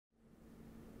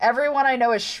Everyone I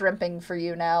know is shrimping for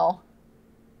you now.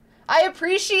 I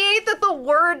appreciate that the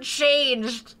word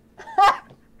changed.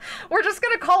 We're just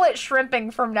gonna call it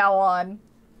shrimping from now on.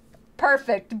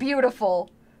 Perfect. Beautiful.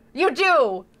 You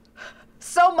do!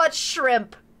 So much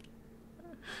shrimp.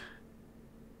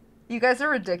 You guys are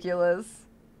ridiculous.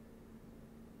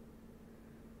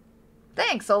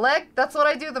 Thanks, Oleg. That's what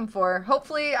I do them for.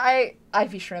 Hopefully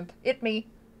Ivy shrimp. It me.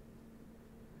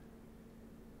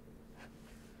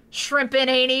 Shrimping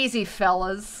ain't easy,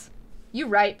 fellas. You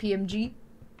right, PMG.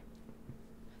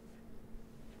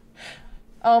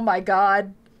 Oh my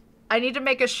god. I need to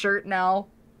make a shirt now.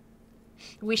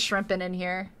 We shrimping in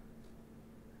here.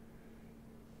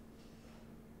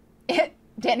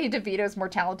 Danny DeVito's more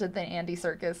talented than Andy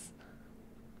Serkis.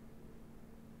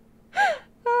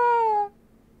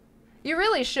 You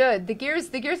really should. The Gears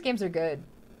games are good.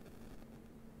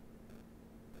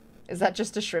 Is that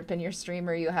just a shrimp in your stream,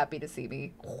 or are you happy to see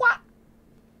me? What?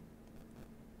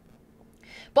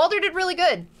 Baldur did really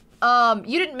good.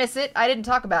 You didn't miss it. I didn't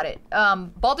talk about it.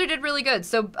 Baldur did really good.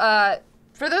 So,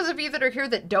 for those of you that are here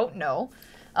that don't know,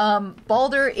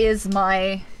 Baldur is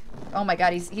my... Oh my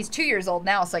god, he's 2 years old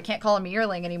now, so I can't call him a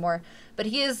yearling anymore. But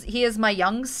he is my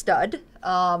young stud.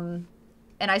 And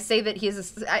I say that he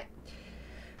is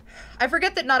I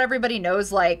forget that not everybody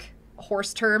knows, like,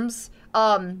 horse terms.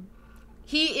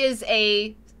 He's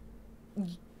a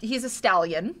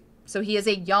stallion, so he is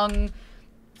a young,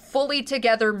 fully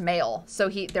together male. So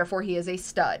therefore he is a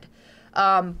stud.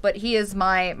 But he is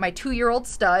my 2-year-old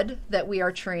stud that we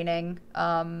are training.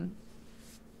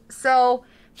 So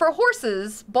for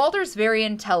horses, Baldur's very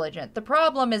intelligent. The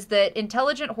problem is that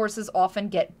intelligent horses often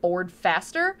get bored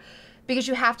faster because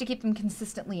you have to keep them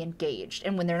consistently engaged.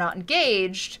 And when they're not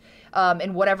engaged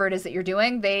in whatever it is that you're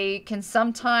doing, they can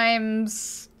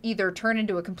sometimes either turn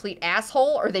into a complete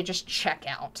asshole or they just check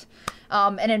out.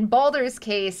 And in Baldur's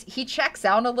case, he checks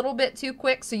out a little bit too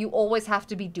quick, so you always have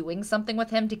to be doing something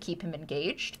with him to keep him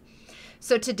engaged.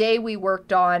 So today we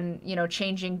worked on, you know,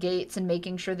 changing gaits and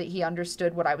making sure that he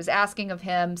understood what I was asking of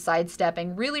him,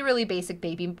 sidestepping, really, really basic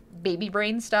baby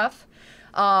brain stuff.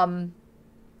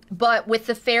 But with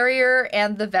the farrier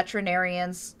and the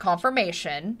veterinarian's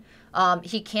confirmation,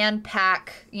 he can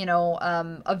pack, you know,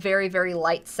 a very, very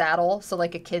light saddle. So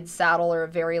like a kid's saddle or a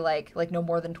very like no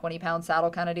more than 20-pound saddle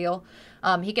kind of deal.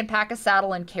 He can pack a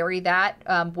saddle and carry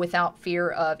that without fear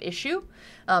of issue.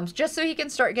 Just so he can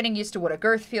start getting used to what a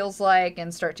girth feels like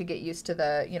and start to get used to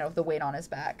the, you know, the weight on his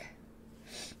back.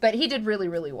 But he did really,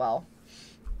 really well.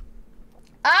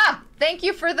 Ah, thank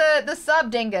you for the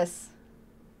sub, Dingus.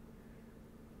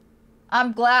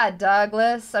 I'm glad,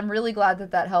 Douglas. I'm really glad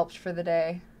that that helped for the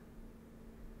day.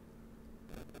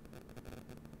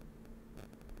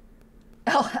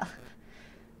 Oh,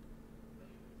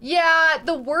 yeah,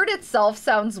 the word itself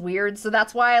sounds weird, so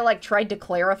that's why I, like, tried to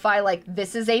clarify, like,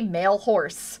 this is a male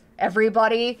horse.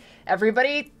 Everybody,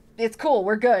 it's cool,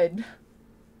 we're good.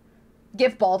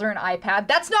 Give Baldur an iPad.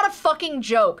 That's not a fucking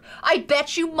joke. I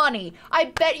bet you money. I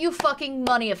bet you fucking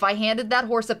money if I handed that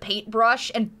horse a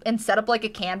paintbrush and set up, like, a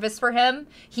canvas for him,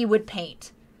 he would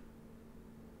paint.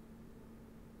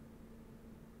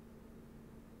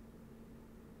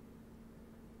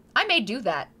 I may do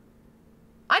that.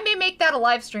 I may make that a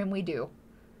live stream we do.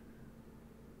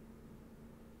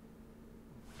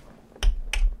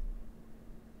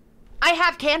 I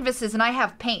have canvases and I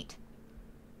have paint.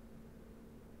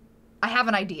 I have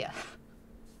an idea.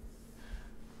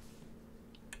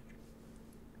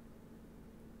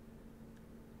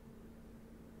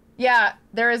 Yeah,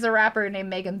 there is a rapper named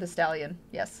Megan Thee Stallion.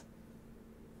 Yes.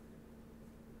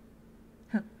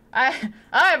 I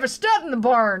have a stud in the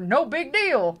barn. No big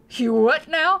deal. You what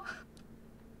now?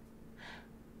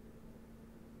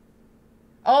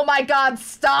 Oh my god,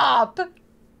 stop!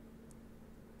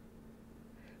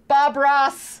 Bob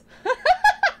Ross!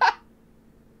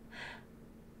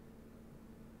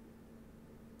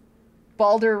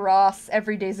 Baldur Ross,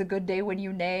 every day's a good day when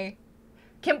you neigh.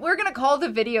 We're gonna call the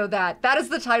video that. That is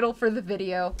the title for the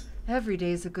video. Every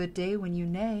day's a good day when you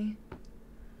neigh.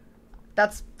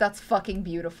 That's fucking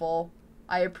beautiful.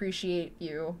 I appreciate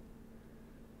you.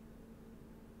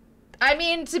 I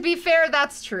mean, to be fair,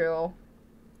 that's true.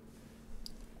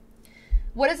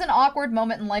 What is an awkward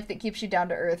moment in life that keeps you down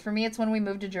to earth? For me, it's when we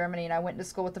moved to Germany and I went to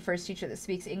school with the first teacher that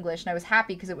speaks English, and I was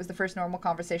happy because it was the first normal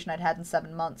conversation I'd had in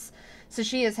 7 months. So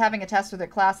she is having a test with her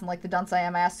class, and like the dunce I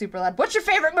am, I asked super loud, "What's your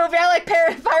favorite movie?" "I like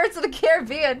Pirates of the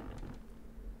Caribbean."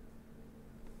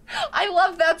 I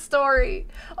love that story.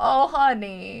 Oh,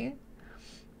 honey.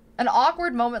 An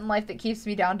awkward moment in life that keeps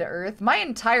me down to earth? My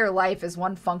entire life is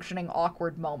one functioning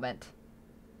awkward moment.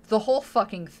 The whole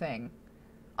fucking thing.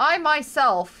 I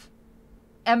myself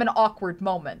am an awkward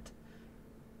moment.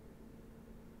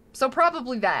 So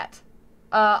probably that.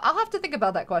 I'll have to think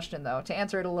about that question, though, to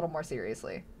answer it a little more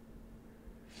seriously.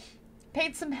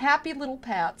 Paint some happy little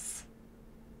pats.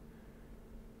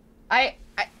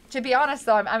 To be honest,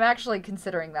 though, I'm actually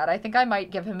considering that. I think I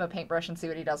might give him a paintbrush and see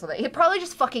what he does with it. He'd probably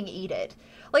just fucking eat it.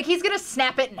 Like, he's gonna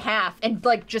snap it in half and,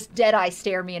 like, just dead-eye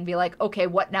stare me and be like, okay,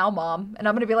 what now, Mom? And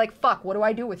I'm gonna be like, fuck, what do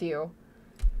I do with you?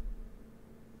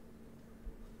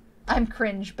 I'm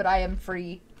cringe, but I am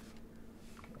free.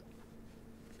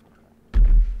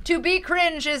 To be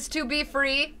cringe is to be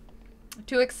free.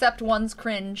 To accept one's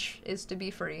cringe is to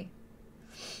be free.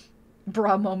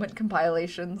 Bra moment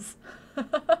compilations.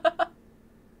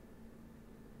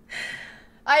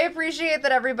 I appreciate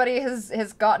that everybody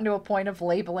has gotten to a point of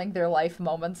labeling their life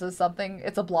moments as something.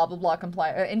 It's a blah blah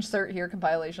blah insert here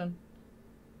compilation.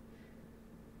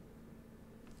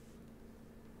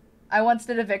 I once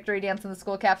did a victory dance in the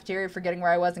school cafeteria forgetting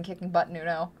where I was and kicking butt in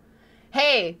Uno.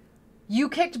 Hey, you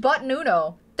kicked butt in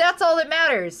Uno. That's all that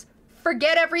matters.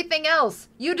 Forget everything else.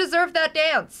 You deserve that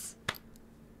dance.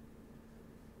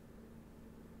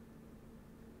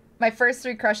 My first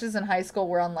 3 crushes in high school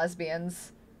were on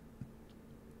lesbians.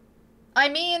 I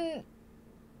mean,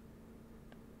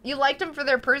 you liked them for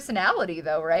their personality,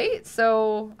 though, right?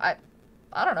 So, I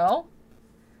don't know.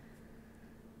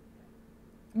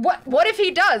 What if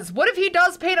he does? What if he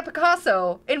does paint a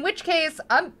Picasso? In which case,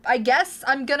 I guess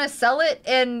I'm gonna sell it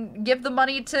and give the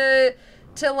money to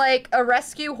like a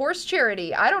rescue horse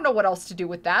charity. I don't know what else to do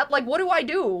with that. Like, what do I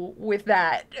do with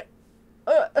that?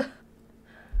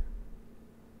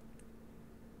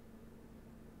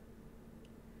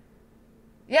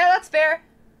 Yeah, that's fair.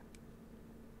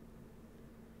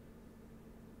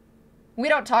 We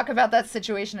don't talk about that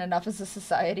situation enough as a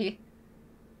society.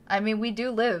 I mean, we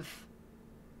do live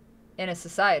in a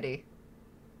society.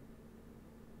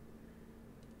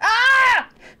 Ah!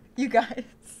 You guys.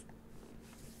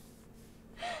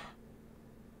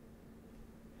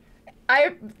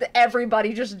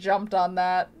 Everybody just jumped on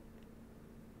that.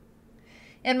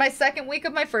 In my second week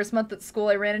of my first month at school,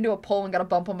 I ran into a pole and got a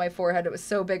bump on my forehead. It was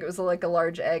so big, it was like a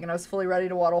large egg, and I was fully ready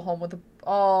to waddle home with a...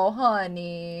 Oh,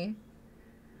 honey.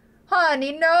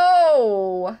 Honey,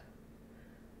 no!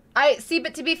 See,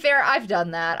 but to be fair, I've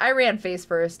done that. I ran face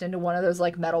first into one of those,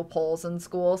 like, metal poles in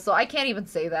school, so I can't even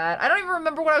say that. I don't even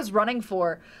remember what I was running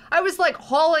for. I was, like,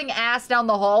 hauling ass down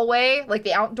the hallway, like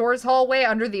the outdoors hallway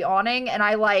under the awning, and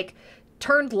I, like,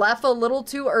 turned left a little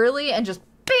too early and just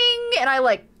bing! And I,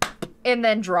 like... and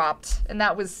then dropped. And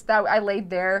that I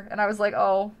laid there and I was like,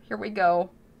 oh, here we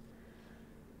go.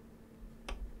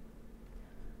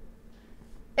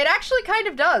 It actually kind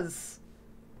of does.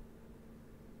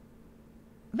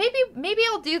 Maybe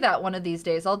I'll do that one of these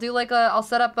days. I'll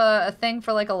set up a thing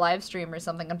for like a live stream or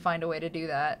something and find a way to do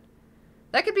that.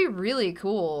 That could be really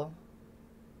cool.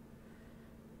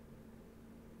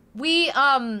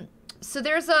 So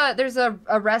there's a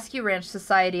rescue ranch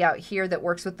society out here that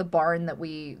works with the barn that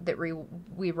we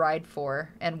ride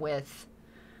for and with.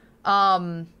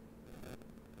 That's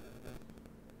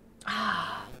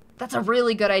a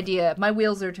really good idea. My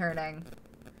wheels are turning.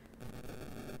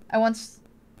 Have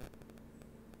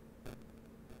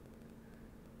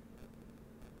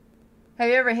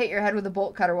you ever hit your head with a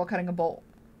bolt cutter while cutting a bolt?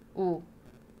 Ooh.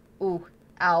 Ooh.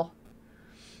 Ow.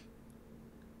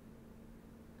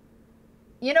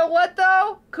 You know what,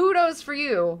 though? Kudos for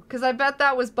you, because I bet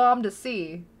that was bomb to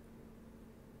see.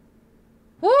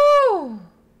 Woo!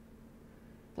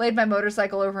 Laid my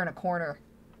motorcycle over in a corner.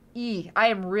 I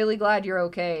am really glad you're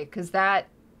okay, because that,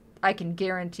 I can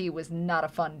guarantee, was not a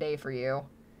fun day for you.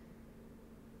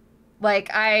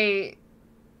 Like, I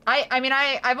mean,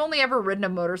 I've only ever ridden a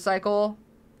motorcycle,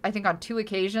 I think on 2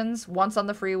 occasions. Once on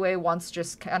the freeway, once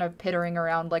just kind of pittering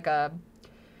around like a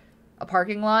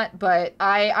parking lot, but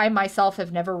I myself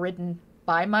have never ridden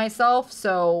by myself,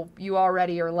 so you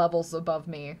already are levels above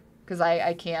me, because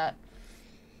I can't.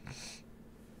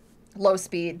 Low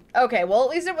speed. Okay, well, at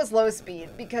least it was low speed,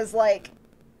 because, like,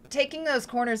 taking those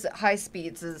corners at high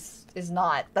speeds that's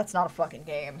not a fucking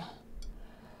game.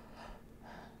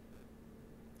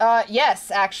 Yes,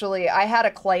 actually, I had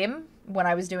a claim when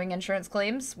I was doing insurance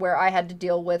claims where I had to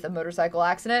deal with a motorcycle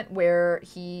accident where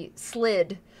he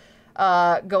slid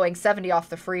going 70 off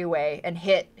the freeway and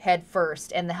hit head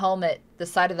first, and the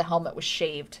side of the helmet was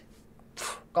shaved.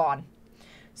 Gone.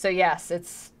 So yes,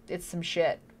 it's some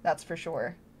shit, that's for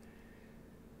sure.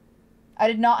 I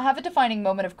did not have a defining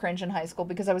moment of cringe in high school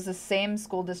because I was the same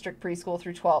school district preschool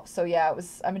through 12th. So yeah,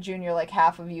 I'm a junior like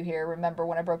half of you here. Remember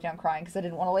when I broke down crying because I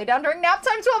didn't want to lay down during nap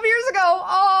time 12 years ago?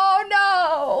 Oh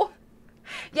no!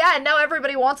 Yeah, now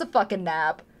everybody wants a fucking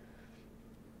nap.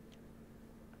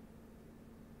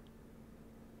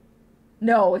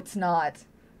 No, it's not.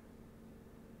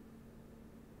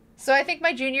 So I think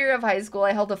my junior year of high school,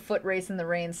 I held a foot race in the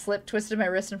rain, slipped, twisted my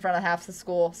wrist in front of half the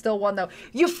school. Still won, though.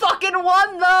 You fucking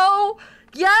won, though!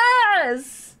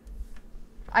 Yes!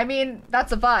 I mean,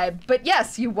 that's a vibe. But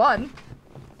yes, you won.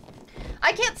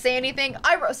 I can't say anything.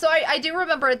 I do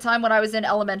remember a time when I was in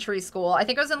elementary school. I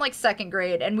think I was in, like, 2nd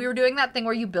grade, and we were doing that thing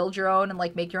where you build your own and,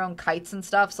 like, make your own kites and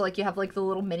stuff. So, like, you have, like, the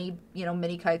little mini, you know,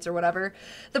 mini kites or whatever.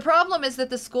 The problem is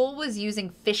that the school was using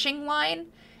fishing line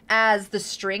as the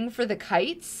string for the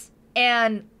kites.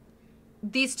 And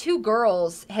these 2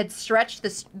 girls had stretched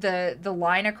the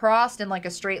line across in like a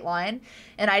straight line,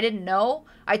 and I didn't know.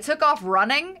 I took off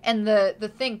running, and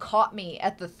the thing caught me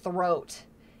at the throat,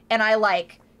 and I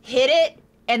like hit it,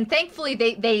 and thankfully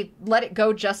they let it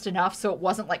go just enough so it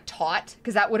wasn't like taut,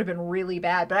 because that would have been really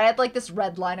bad. But I had like this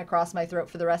red line across my throat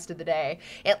for the rest of the day.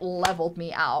 It leveled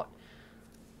me out.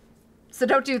 So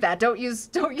don't do that. Don't use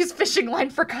fishing line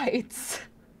for kites.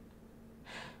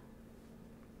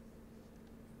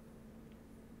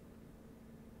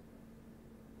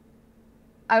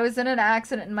 I was in an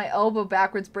accident and my elbow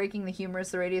backwards, breaking the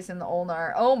humerus, the radius, and the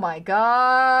ulnar. Oh my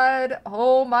god.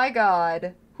 Oh my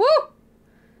god. Woo!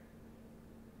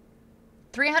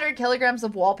 300 kilograms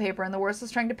of wallpaper, and the worst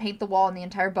was trying to paint the wall, and the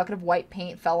entire bucket of white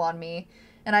paint fell on me.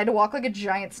 And I had to walk like a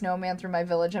giant snowman through my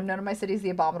village. I'm known in my city as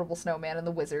the Abominable Snowman and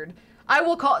the Wizard. I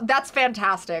will call... That's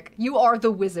fantastic. You are the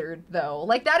Wizard, though.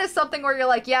 Like, that is something where you're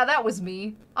like, yeah, that was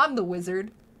me. I'm the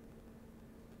Wizard.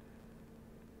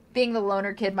 Being the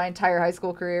loner kid my entire high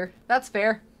school career. That's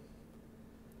fair.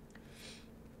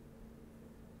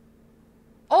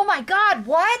 Oh my god,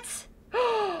 what?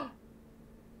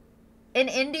 In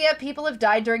India, people have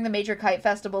died during the major kite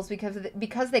festivals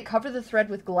because they cover the thread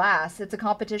with glass. It's a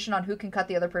competition on who can cut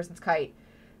the other person's kite.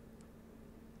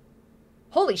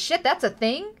 Holy shit, that's a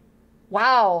thing?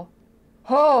 Wow.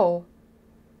 Oh.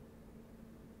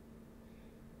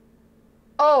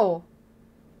 Oh.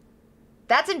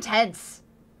 That's intense.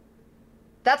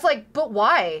 That's like, but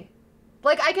why?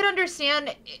 Like, I could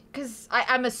understand, because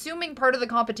I'm assuming part of the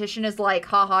competition is like,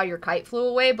 haha, your kite flew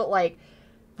away, but like,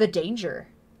 the danger.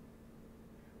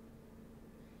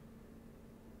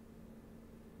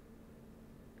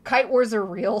 Kite wars are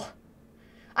real.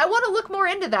 I want to look more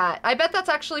into that. I bet that's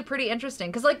actually pretty interesting,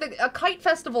 because like, a kite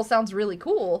festival sounds really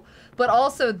cool, but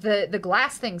also the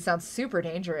glass thing sounds super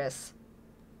dangerous.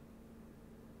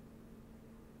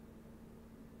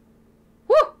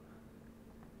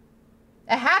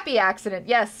 A happy accident.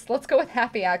 Yes, let's go with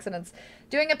happy accidents.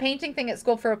 Doing a painting thing at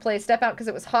school for a play. Step out because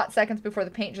it was hot seconds before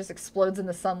the paint just explodes in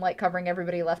the sunlight, covering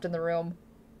everybody left in the room.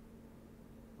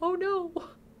 Oh no.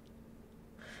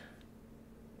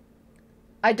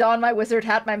 I donned my wizard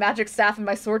hat, my magic staff, and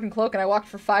my sword and cloak, and I walked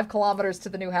for 5 kilometers to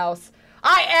the new house.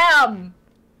 I am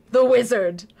the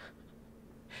wizard.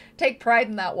 Take pride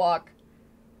in that walk.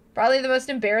 Probably the most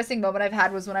embarrassing moment I've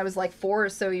had was when I was like 4 or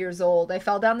so years old. I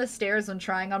fell down the stairs when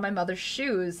trying on my mother's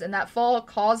shoes, and that fall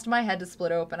caused my head to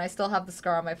split open. I still have the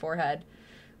scar on my forehead.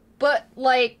 But,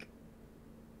 like,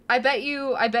 I bet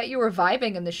you were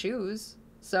vibing in the shoes.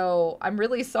 So, I'm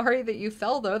really sorry that you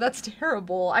fell, though. That's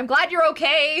terrible. I'm glad you're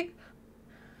okay!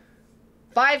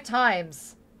 5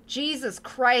 times. Jesus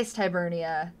Christ,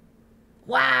 Hibernia.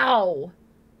 Wow!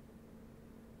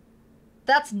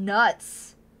 That's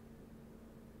nuts.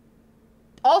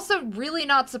 Also, really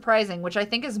not surprising, which I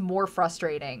think is more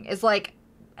frustrating, is, like,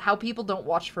 how people don't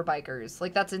watch for bikers.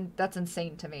 Like, that's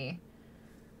insane to me.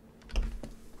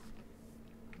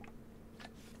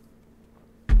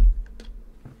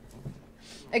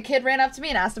 A kid ran up to me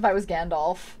and asked if I was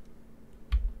Gandalf.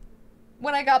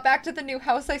 When I got back to the new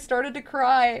house, I started to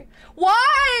cry.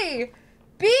 Why?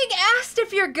 Being asked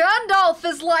if you're Gandalf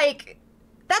is, like...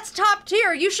 That's top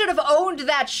tier. You should have owned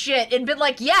that shit and been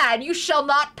like, yeah, and you shall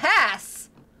not pass.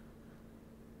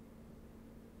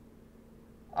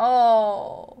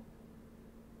 Oh.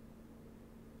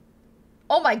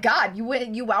 Oh my god, you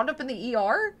wound up in the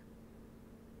ER?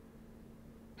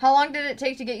 How long did it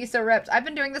take to get you so ripped? I've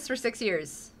been doing this for 6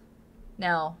 years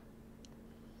now.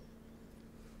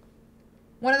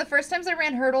 One of the first times I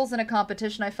ran hurdles in a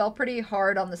competition, I fell pretty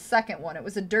hard on the second one. It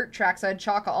was a dirt track, so I had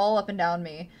chalk all up and down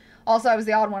me. Also, I was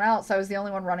the odd one out, so I was the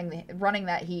only one running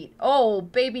that heat. Oh,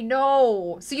 baby,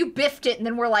 no. So you biffed it and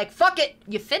then we're like, fuck it.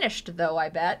 You finished, though, I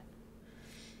bet.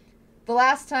 The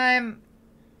last time...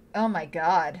 Oh, my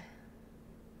God.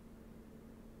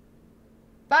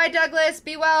 Bye, Douglas.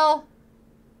 Be well.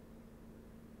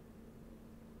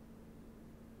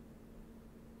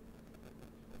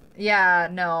 Yeah,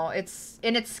 no. It's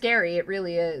scary. It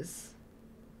really is.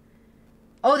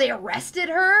 Oh, they arrested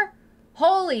her?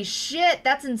 Holy shit,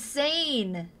 that's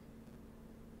insane.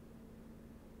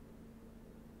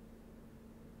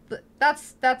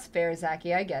 That's fair,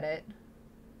 Zachy. I get it.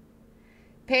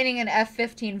 Painting an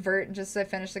F-15 vert just as I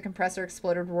finished the compressor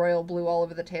exploded royal blue all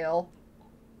over the tail.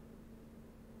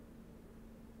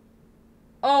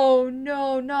 Oh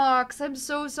no, Nox, I'm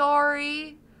so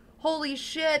sorry. Holy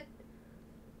shit.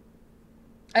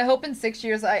 I hope in 6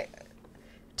 years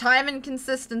time and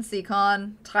consistency,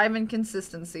 Con. Time and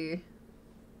consistency.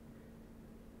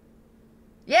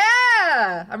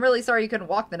 Yeah! I'm really sorry you couldn't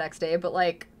walk the next day, but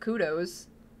like, kudos.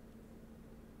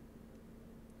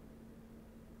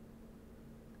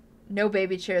 No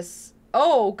baby chairs.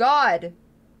 Oh, God.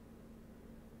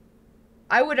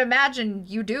 I would imagine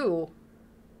you do.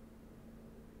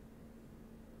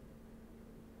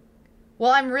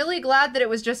 Well, I'm really glad that it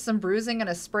was just some bruising and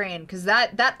a sprain, because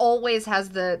that always has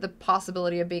the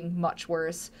possibility of being much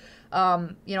worse.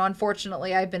 You know,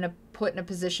 unfortunately, I've been put in a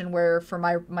position where for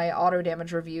my auto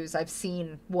damage reviews, I've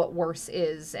seen what worse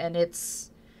is, and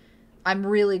I'm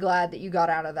really glad that you got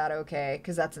out of that okay,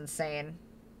 because that's insane.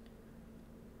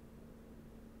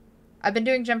 I've been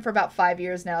doing gym for about 5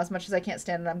 years now. As much as I can't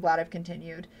stand it, I'm glad I've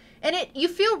continued. And you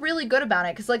feel really good about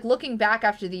it, because, like, looking back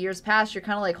after the years past, you're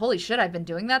kind of like, holy shit, I've been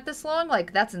doing that this long?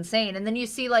 Like, that's insane. And then you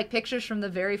see, like, pictures from the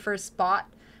very first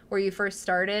spot where you first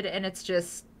started, and it's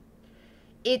just...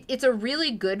 It's a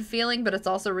really good feeling, but it's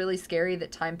also really scary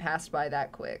that time passed by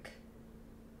that quick.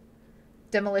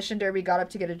 Demolition Derby, got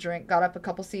up to get a drink, got up a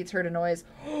couple seats, heard a noise.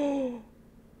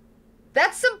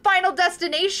 That's some Final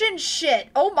Destination shit!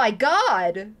 Oh my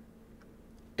god!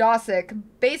 Dosick.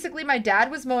 Basically, my dad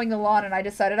was mowing the lawn and I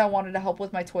decided I wanted to help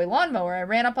with my toy lawnmower. I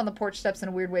ran up on the porch steps in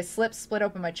a weird way, slipped, split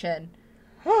open my chin.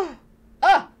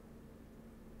 Ah!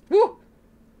 Woo!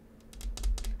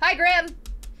 Hi, Graham!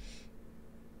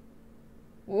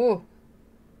 Ooh.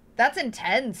 That's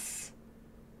intense.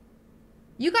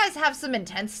 You guys have some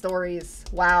intense stories.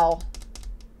 Wow.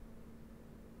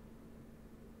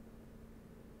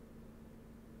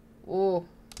 Ooh.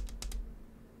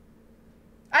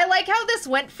 I like how this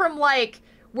went from, like,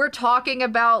 we're talking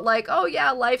about, like, oh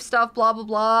yeah, life stuff, blah, blah,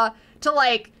 blah, to,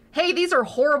 like, hey, these are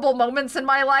horrible moments in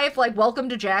my life, like, welcome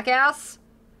to Jackass.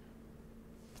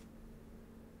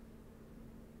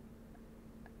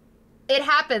 It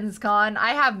happens, Con.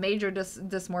 I have major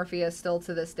dysmorphia still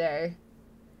to this day.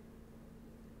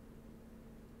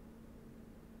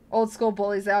 Old school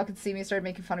bullies out could see me, started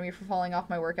making fun of me for falling off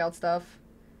my workout stuff.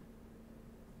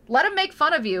 Let them make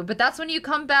fun of you, but that's when you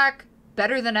come back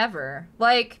better than ever.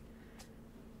 Like,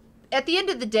 at the end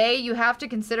of the day, you have to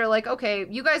consider, like, okay,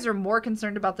 you guys are more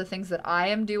concerned about the things that I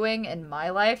am doing in my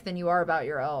life than you are about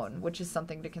your own, which is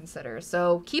something to consider.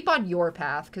 So keep on your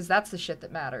path, because that's the shit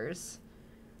that matters.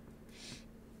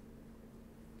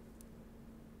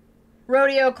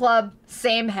 Rodeo Club,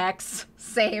 same Hex,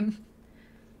 same.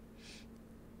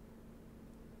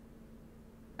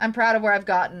 I'm proud of where I've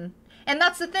gotten. And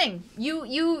that's the thing.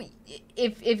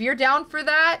 If you're down for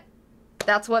that,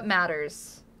 that's what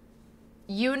matters.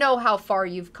 You know how far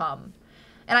you've come.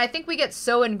 And I think we get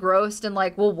so engrossed in,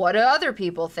 like, well, what do other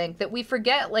people think, that we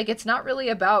forget, like, it's not really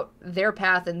about their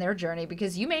path and their journey,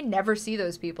 because you may never see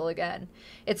those people again.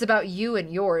 It's about you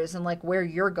and yours and, like, where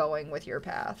you're going with your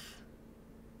path.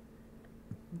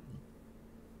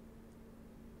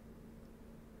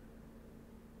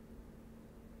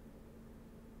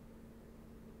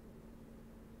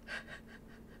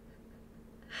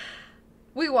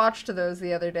 We watched those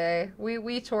the other day.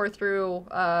 We tore through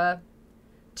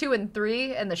 2 and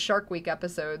 3 and the Shark Week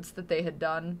episodes that they had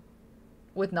done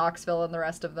with Knoxville and the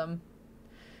rest of them.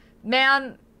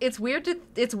 Man, it's weird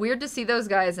to see those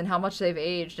guys and how much they've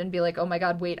aged and be like, oh my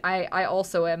god, wait, I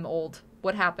also am old.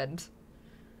 What happened?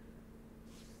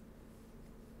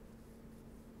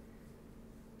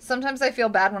 Sometimes I feel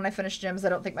bad when I finish gyms. I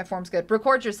don't think my form's good.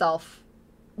 Record yourself.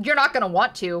 You're not gonna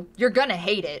want to. You're gonna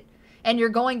hate it. And you're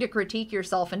going to critique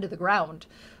yourself into the ground.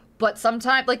 But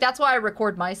sometimes, like, that's why I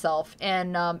record myself.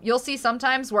 And you'll see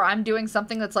sometimes where I'm doing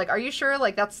something that's like, are you sure?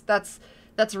 Like, that's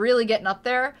really getting up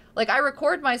there. Like, I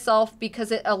record myself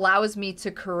because it allows me to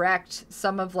correct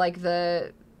some of, like,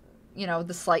 the, you know,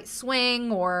 the slight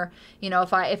swing, or, you know,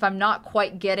 if I'm not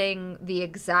quite getting the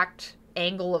exact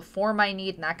angle of form I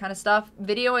need and that kind of stuff.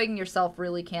 Videoing yourself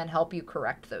really can help you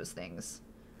correct those things.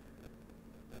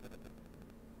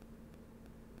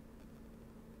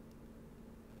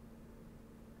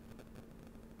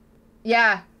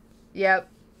 Yeah. Yep.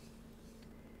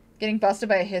 Getting busted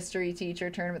by a history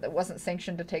teacher tournament that wasn't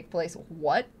sanctioned to take place.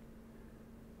 What?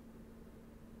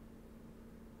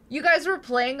 You guys were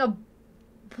playing a...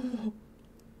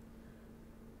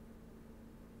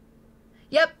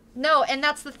 Yep. No, and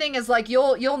that's the thing is like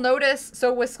you'll notice,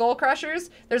 so with skull crushers,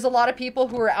 there's a lot of people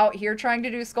who are out here trying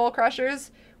to do skull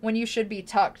crushers when you should be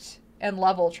tucked and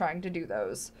level trying to do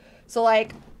those. So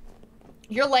like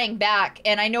you're laying back,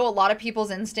 and I know a lot of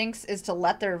people's instincts is to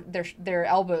let their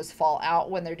elbows fall out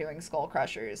when they're doing skull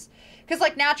crushers. Because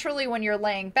like naturally when you're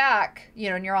laying back, you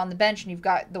know, and you're on the bench and you've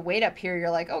got the weight up here, you're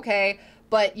like, okay,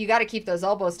 but you got to keep those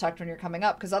elbows tucked when you're coming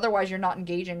up, because otherwise you're not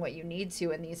engaging what you need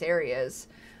to in these areas.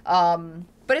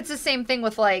 But it's the same thing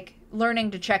with like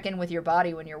learning to check in with your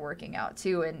body when you're working out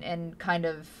too, and kind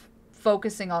of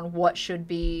focusing on what should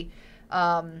be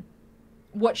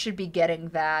getting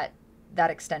that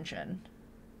extension.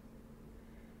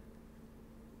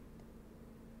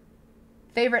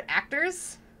 Favorite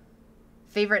actors?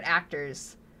 Favorite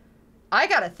actors. I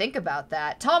gotta think about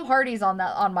that. Tom Hardy's on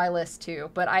my list too,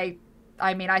 but I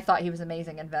mean, I thought he was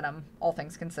amazing in Venom, all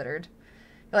things considered.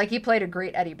 Like, he played a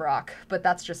great Eddie Brock, but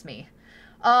that's just me.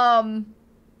 Oh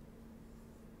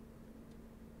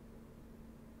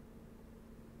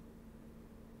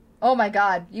my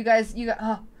god, you guys,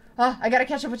 I gotta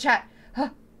catch up with chat.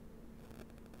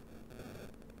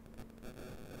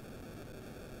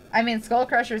 I mean, skull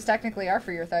crushers technically are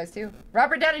for your thighs too.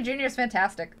 Robert Downey Jr. is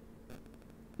fantastic.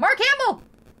 Mark Hamill!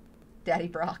 Daddy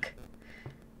Brock.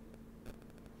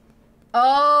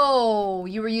 Oh,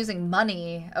 you were using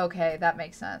money. Okay, that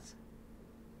makes sense.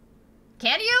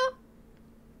 Can you?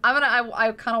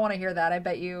 I kind of want to hear that. I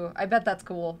bet that's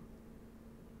cool.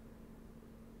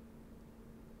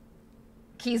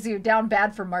 Kizu, down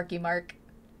bad for Marky Mark.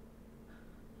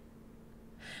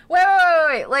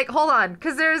 Wait. Like, hold on.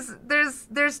 Because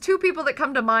there's two people that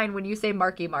come to mind when you say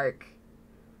Marky Mark.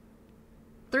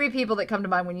 Three people that come to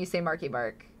mind when you say Marky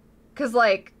Mark. Because,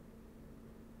 like,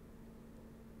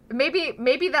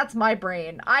 maybe that's my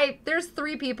brain. There's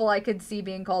three people I could see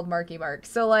being called Marky Mark.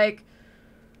 So, like,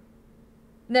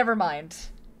 never mind.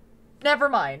 Never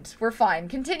mind. We're fine.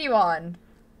 Continue on.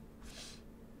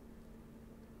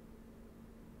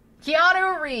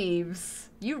 Keanu Reeves.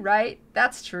 You right.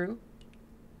 That's true.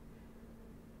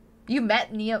 You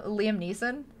met Liam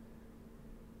Neeson?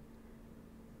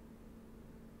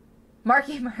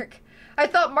 Marky Mark. I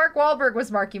thought Mark Wahlberg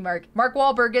was Marky Mark. Mark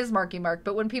Wahlberg is Marky Mark,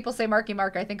 but when people say Marky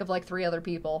Mark, I think of like 3 other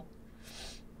people.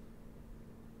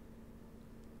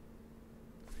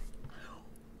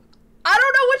 I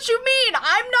don't know what you mean.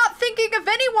 I'm not thinking of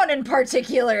anyone in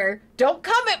particular. Don't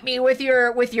come at me with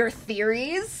your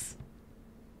theories.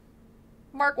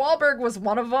 Mark Wahlberg was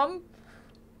one of them.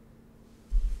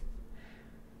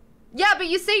 Yeah, but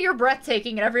you say you're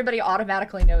breathtaking and everybody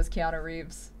automatically knows Keanu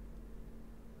Reeves.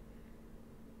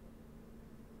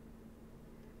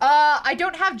 I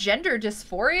don't have gender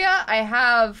dysphoria. I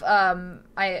have,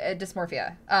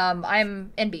 dysmorphia.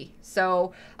 I'm NB,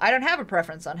 so I don't have a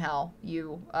preference on how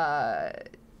you,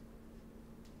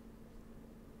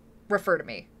 refer to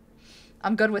me.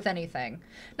 I'm good with anything.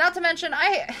 Not to mention,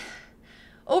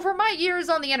 over my years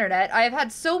on the internet, I have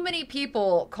had so many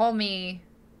people call me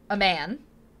a man,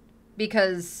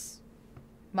 because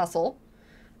muscle,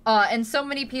 and so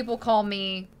many people call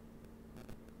me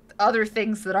other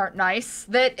things that aren't nice,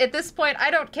 that at this point I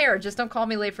don't care. Just don't call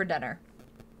me late for dinner,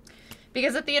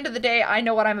 because at the end of the day I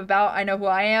know what I'm about, I know who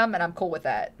I am, and I'm cool with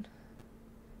that.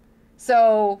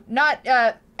 So not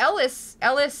Ellis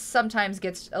sometimes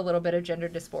gets a little bit of gender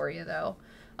dysphoria though,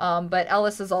 but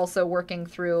Ellis is also working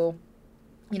through,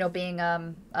 you know, being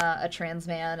a trans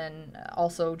man and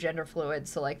also gender fluid,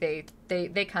 so like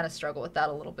they kind of struggle with that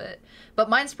a little bit. But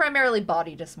mine's primarily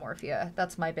body dysmorphia.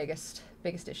 That's my biggest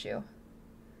issue.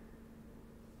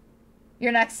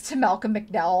 You're next to Malcolm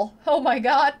McDowell. Oh my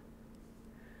god.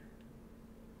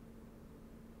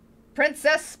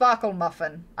 Princess Sparkle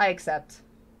Muffin. I accept.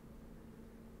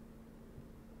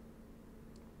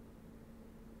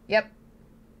 Yep.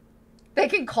 They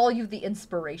can call you the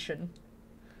inspiration.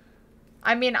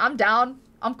 I mean, I'm down.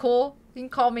 I'm cool. You can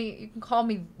call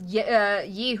me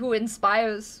Ye Who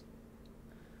Inspires.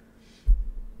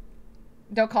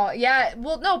 Don't call, yeah,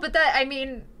 well, no, but that, I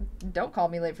mean, don't call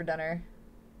me late for dinner.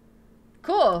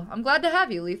 Cool. I'm glad to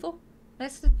have you, Lethal.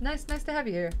 Nice to have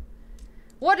you here.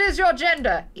 What is your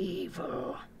gender?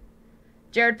 Evil.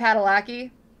 Jared Padalecki.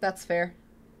 That's fair.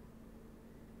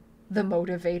 The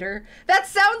Motivator. That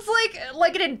sounds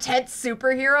like an intense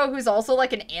superhero who's also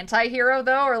like an anti-hero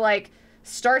though, or like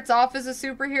starts off as a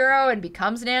superhero and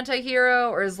becomes an anti-hero,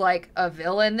 or is like a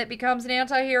villain that becomes an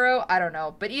anti-hero. I don't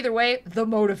know. But either way, The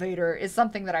Motivator is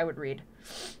something that I would read.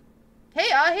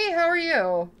 Hey, Ahi, how are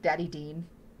you? Daddy Dean.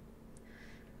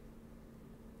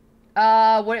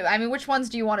 Which ones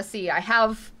do you want to see? I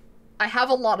have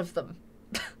a lot of them.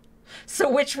 So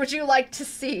which would you like to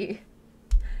see?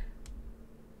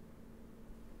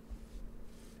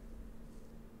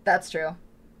 That's true.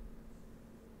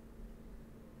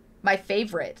 My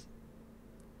favorite.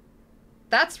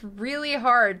 That's really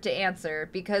hard to answer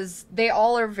because they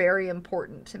all are very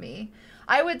important to me.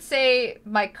 I would say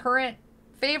my current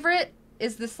favorite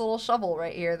is this little shovel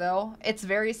right here, though. It's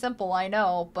very simple, I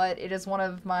know, but it is one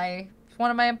of my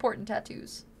important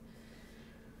tattoos.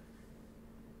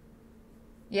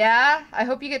 Yeah, I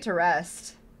hope you get to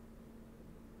rest.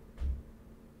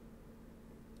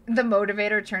 The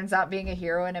motivator turns out being a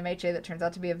hero in MHA that turns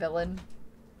out to be a villain.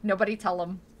 Nobody tell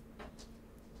him.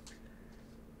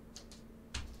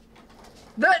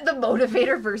 The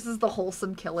motivator versus the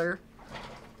wholesome killer.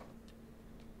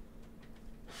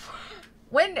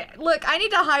 Look, I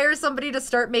need to hire somebody to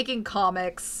start making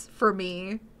comics for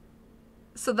me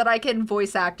so that I can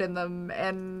voice act in them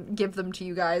and give them to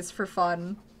you guys for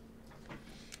fun.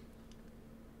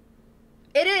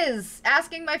 It is!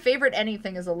 Asking my favorite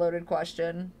anything is a loaded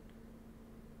question.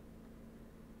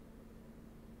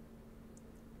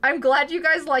 I'm glad you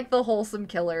guys like the wholesome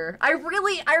killer. I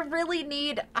really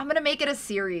need... I'm gonna make it a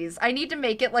series. I need to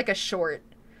make it like a short.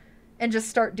 And just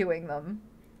start doing them.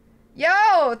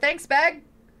 Yo! Thanks, Bag!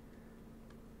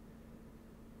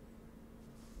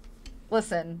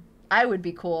 Listen, I would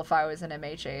be cool if I was an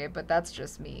MHA, but that's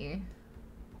just me.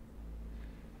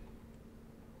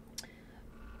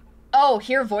 Oh,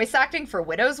 here voice acting for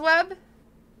Widow's Web?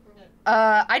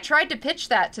 I tried to pitch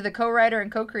that to the co-writer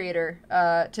and co-creator,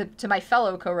 to my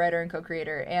fellow co-writer and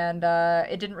co-creator, and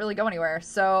it didn't really go anywhere.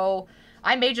 So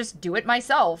I may just do it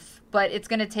myself, but it's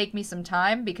going to take me some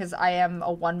time because I am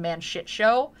a one-man shit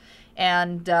show,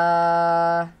 and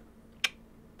that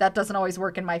doesn't always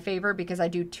work in my favor because I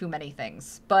do too many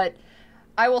things. But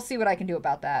I will see what I can do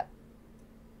about that.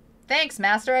 Thanks,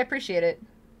 Master. I appreciate it.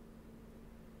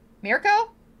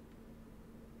 Mirko?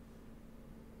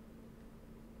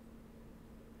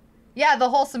 Yeah, the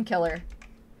wholesome killer.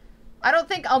 I don't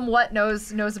think what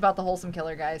knows about the wholesome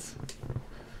killer, guys.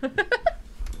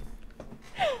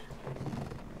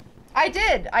 I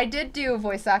did do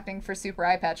voice acting for Super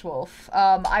Eye Patch Wolf.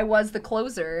 I was the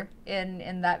closer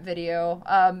in that video.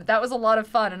 That was a lot of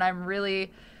fun, and I'm really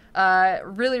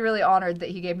honored that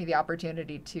he gave me the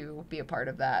opportunity to be a part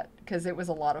of that, because it was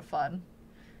a lot of fun.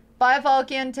 Bye,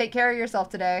 Falcon. Take care of yourself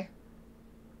today.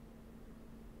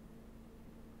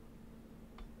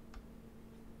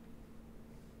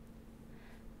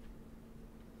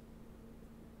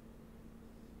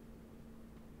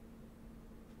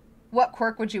 What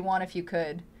quirk would you want if you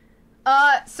could?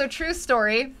 So true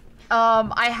story.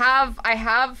 I have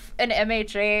an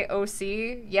MHA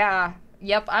OC. Yeah.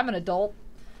 Yep, I'm an adult.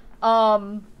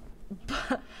 But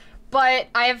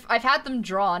I've had them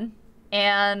drawn,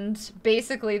 and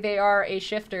basically they are a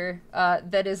shifter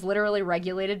that is literally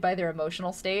regulated by their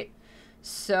emotional state.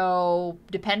 So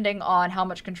depending on how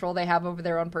much control they have over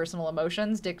their own personal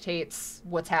emotions dictates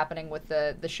what's happening with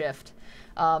the shift.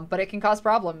 But it can cause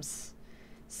problems.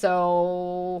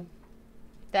 So,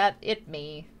 that it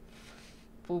me.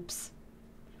 Oops.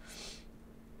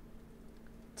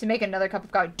 To make another cup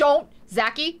of coffee. Don't!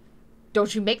 Zachy!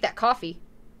 Don't you make that coffee.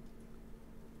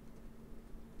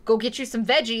 Go get you some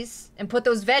veggies and put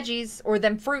those veggies or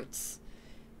them fruits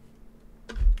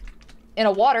in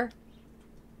a water.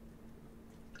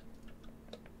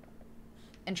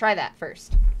 And try that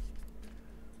first.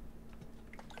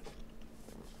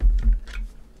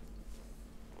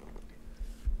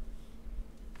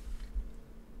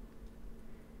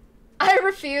 I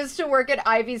refuse to work at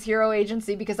Ivy's hero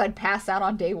agency because I'd pass out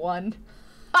on day one.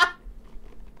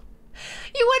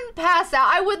 You wouldn't pass out.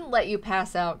 I wouldn't let you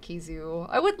pass out, Kizu.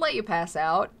 I wouldn't let you pass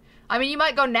out. I mean, you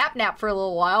might go nap for a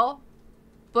little while,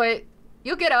 but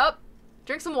you'll get up,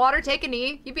 drink some water, take a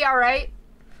knee. You'd be all right.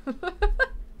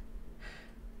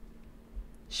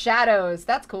 Shadows.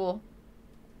 That's cool.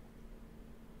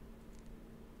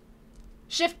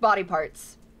 Shift body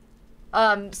parts.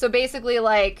 So basically,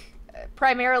 like,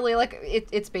 primarily, like,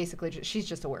 it's basically just, she's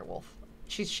just a werewolf.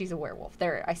 She's a werewolf.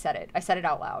 There, I said it. I said it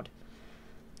out loud.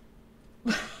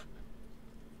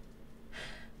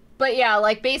 But yeah,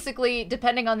 like, basically,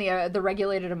 depending on the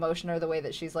regulated emotion or the way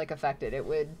that she's, like, affected, it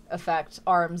would affect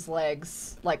arms,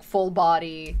 legs, like, full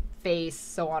body, face,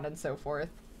 so on and so forth.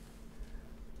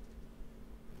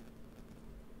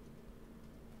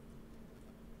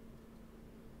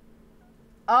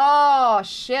 Oh,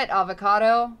 shit,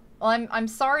 Avocado. Well, I'm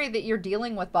sorry that you're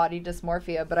dealing with body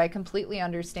dysmorphia, but I completely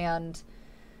understand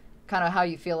kind of how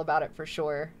you feel about it for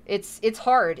sure. It's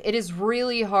hard. It is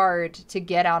really hard to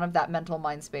get out of that mental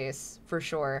mind space, for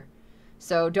sure.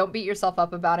 So don't beat yourself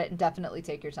up about it and definitely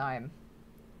take your time.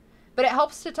 But it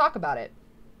helps to talk about it.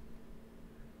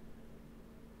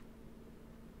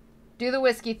 Do the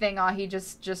whiskey thing, Ahi.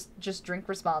 Just drink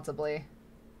responsibly.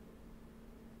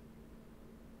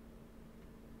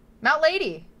 Mount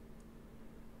Lady.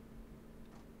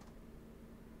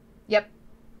 Yep.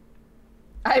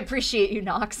 I appreciate you,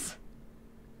 Nox.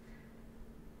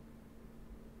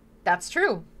 That's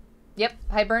true. Yep,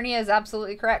 Hibernia is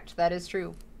absolutely correct. That is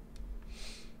true.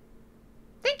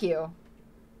 Thank you.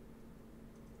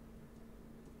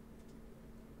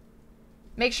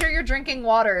 Make sure you're drinking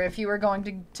water if you are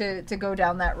going to go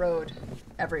down that road,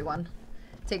 everyone.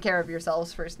 Take care of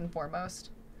yourselves first and foremost.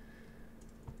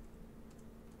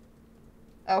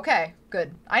 Okay,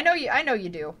 good. I know you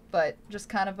do, but just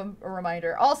kind of a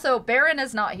reminder. Also, Baron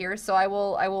is not here, so I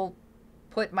will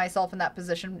put myself in that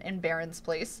position in Baron's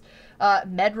place.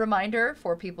 Med reminder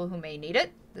for people who may need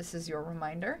it. This is your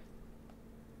reminder.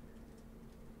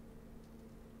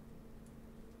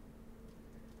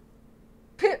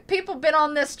 People been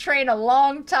on this train a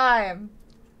long time.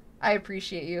 I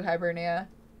appreciate you, Hibernia.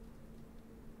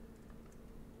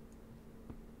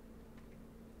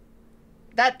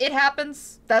 It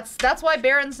happens. That's why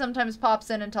Baron sometimes pops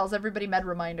in and tells everybody med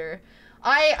reminder.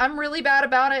 I'm really bad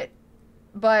about it,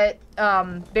 but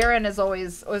Baron is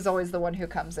always the one who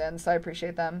comes in, so I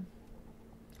appreciate them.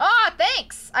 Ah,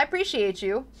 thanks. I appreciate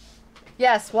you.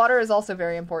 Yes, water is also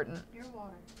very important. Your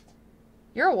water.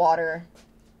 Your water.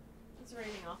 It's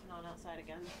raining off and on outside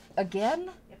again. Again?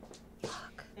 Yep.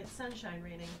 Fuck. It's sunshine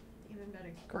raining. Even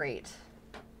better. Great.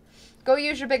 Go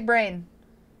use your big brain.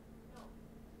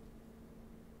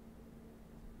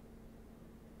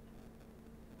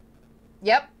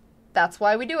 Yep, that's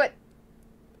why we do it.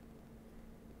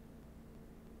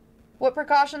 What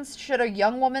precautions should a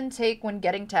young woman take when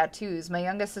getting tattoos? My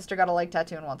youngest sister got a leg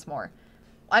tattoo and wants more.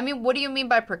 I mean, what do you mean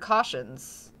by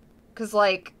precautions? Because,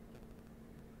 like,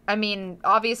 I mean,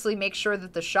 obviously make sure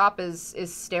that the shop is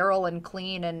sterile and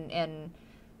clean and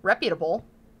reputable,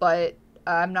 but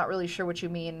I'm not really sure what you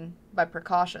mean by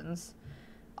precautions.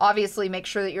 Obviously, make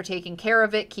sure that you're taking care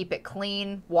of it, keep it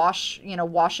clean, wash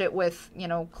it with,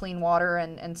 clean water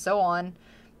and so on.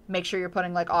 Make sure you're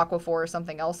putting like Aquaphor or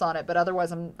something else on it, but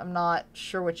otherwise I'm not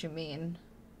sure what you mean.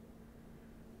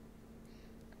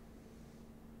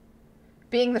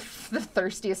 Being the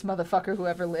thirstiest motherfucker who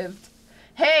ever lived.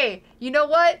 Hey, you know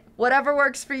what? Whatever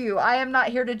works for you. I am not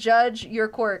here to judge your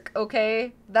quirk,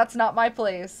 okay? That's not my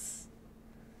place.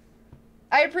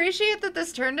 I appreciate that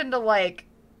this turned into like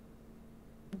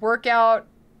workout,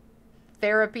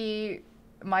 therapy,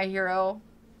 My Hero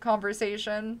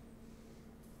conversation.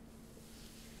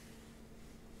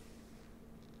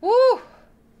 Woo!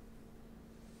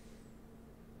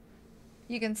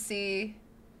 You can see.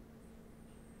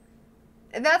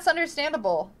 And that's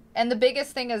understandable. And the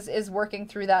biggest thing is working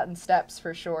through that in steps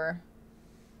for sure.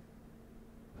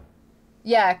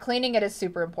 Yeah, cleaning it is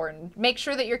super important. Make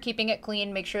sure that you're keeping it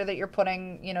clean. Make sure that you're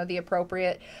putting, the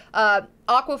appropriate.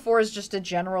 Aquaphor is just a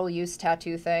general use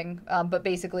tattoo thing, but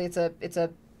basically it's a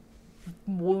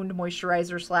wound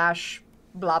moisturizer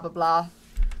 / blah blah blah.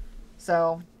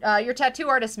 So your tattoo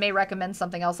artist may recommend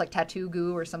something else like tattoo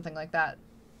goo or something like that.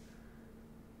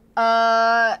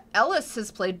 Ellis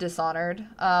has played Dishonored.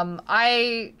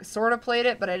 I sort of played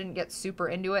it, but I didn't get super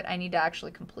into it. I need to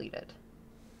actually complete it.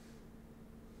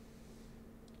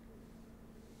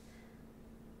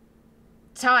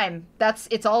 Time.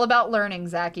 It's all about learning,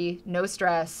 Zachy. No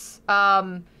stress.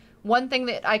 One thing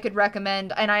that I could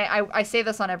recommend, and I say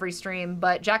this on every stream,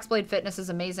 but Jack's Blade Fitness is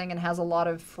amazing and has a lot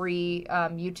of free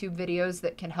YouTube videos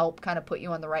that can help kind of put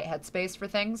you on the right headspace for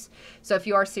things. So if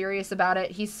you are serious about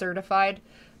it, he's certified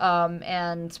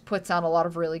and puts out a lot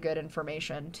of really good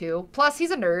information too. Plus, he's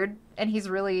a nerd and he's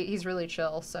really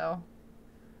chill. So.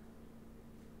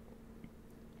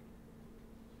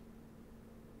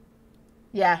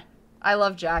 Yeah. I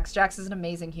love Jax. Jax is an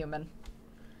amazing human.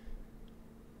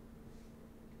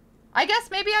 I guess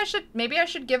maybe I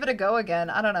should give it a go again.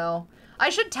 I don't know.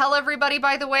 I should tell everybody,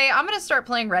 by the way, I'm going to start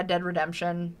playing Red Dead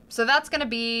Redemption. So that's going to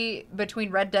be between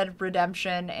Red Dead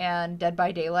Redemption and Dead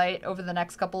by Daylight over the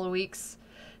next couple of weeks.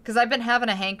 Because I've been having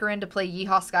a hankering to play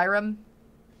Yeehaw Skyrim.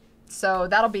 So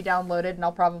that'll be downloaded and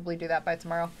I'll probably do that by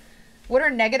tomorrow. What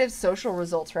are negative social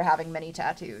results for having many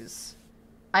tattoos?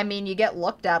 I mean, you get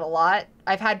looked at a lot.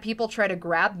 I've had people try to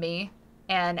grab me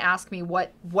and ask me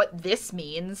what this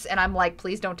means, and I'm like,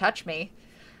 please don't touch me.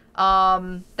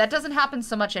 That doesn't happen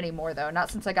so much anymore, though.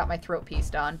 Not since I got my throat piece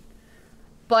done.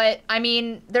 But, I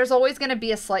mean, there's always going to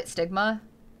be a slight stigma.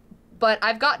 But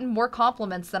I've gotten more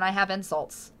compliments than I have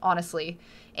insults, honestly.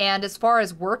 And as far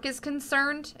as work is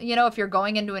concerned, if you're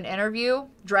going into an interview,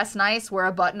 dress nice, wear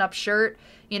a button-up shirt.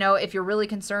 If you're really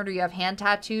concerned or you have hand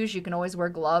tattoos, you can always wear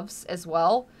gloves as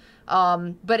well.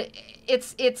 But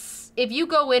it's if you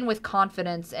go in with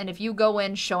confidence and if you go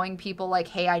in showing people like,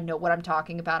 hey, I know what I'm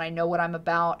talking about, I know what I'm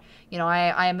about, you know,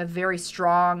 I am a very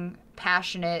strong,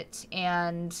 passionate,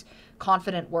 and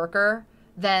confident worker,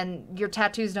 then your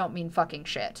tattoos don't mean fucking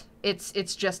shit.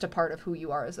 It's just a part of who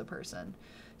you are as a person.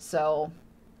 So,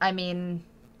 I mean,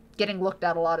 getting looked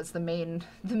at a lot is the main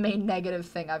negative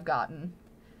thing I've gotten.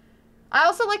 I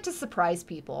also like to surprise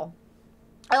people.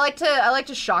 I like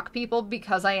to shock people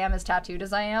because I am as tattooed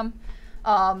as I am.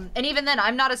 And even then,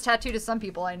 I'm not as tattooed as some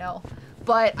people I know.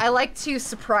 But I like to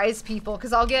surprise people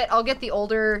because I'll get the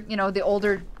older, you know, the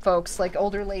older folks, like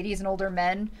older ladies and older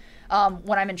men,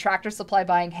 when I'm in Tractor Supply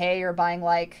buying hay or buying,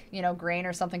 like, you know, grain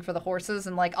or something for the horses,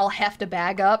 and like I'll heft a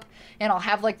bag up and I'll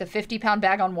have like the 50-pound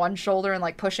bag on one shoulder and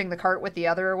like pushing the cart with the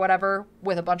other or whatever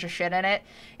with a bunch of shit in it,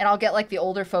 and I'll get like the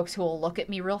older folks who will look at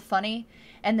me real funny,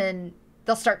 and then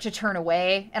they'll start to turn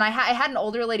away. And I had an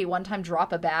older lady one time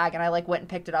drop a bag, and I like went and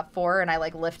picked it up for her, and I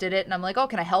like lifted it, and I'm like, oh,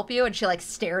 can I help you? And she like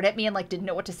stared at me and like didn't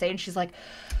know what to say, and she's like,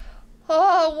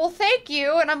 oh, well, thank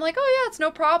you. And I'm like, oh yeah, it's no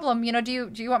problem. You know, do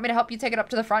you want me to help you take it up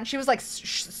to the front? She was like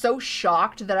so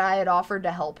shocked that I had offered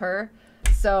to help her.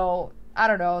 So I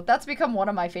don't know, that's become one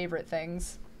of my favorite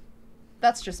things.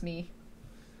 That's just me.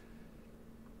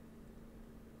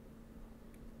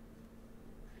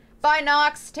 Bye,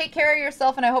 Nox. Take care of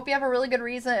yourself, and I hope you have a really good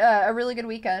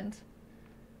weekend.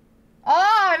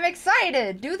 Oh, I'm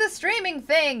excited. Do the streaming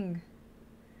thing.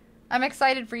 I'm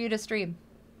excited for you to stream.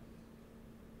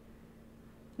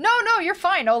 No, you're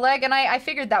fine, Oleg, and I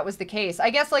figured that was the case.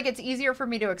 I guess, like, it's easier for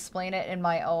me to explain it in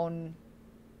my own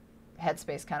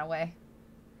headspace kind of way.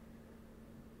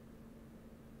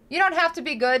 You don't have to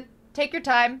be good. Take your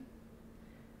time.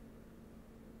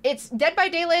 It's Dead by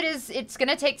Daylight it's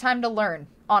gonna take time to learn,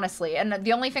 honestly. And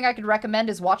the only thing I could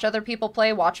recommend is watch other people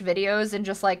play, watch videos, and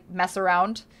just like mess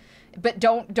around. But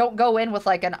don't go in with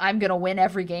like an I'm gonna win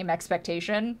every game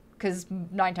expectation, because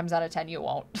 9 times out of 10 you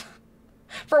won't.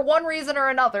 For one reason or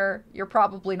another, you're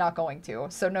probably not going to,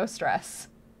 so no stress.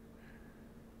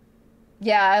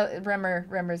 Yeah,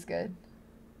 Rimmer's good.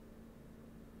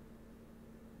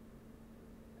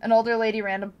 An older lady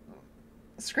random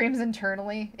screams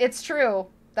internally. It's true.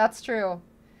 That's true.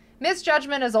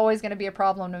 Misjudgment is always going to be a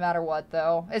problem no matter what,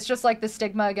 though. It's just like the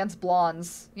stigma against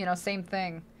blondes. You know, same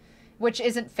thing. Which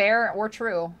isn't fair or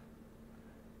true.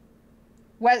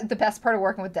 The best part of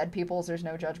working with dead people is there's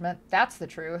no judgment. That's the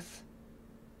truth.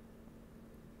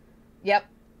 Yep.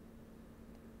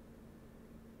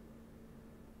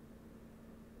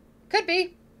 Could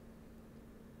be.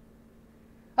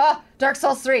 Oh, Dark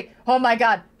Souls 3. Oh my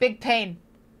god. Big pain.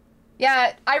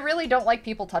 Yeah, I really don't like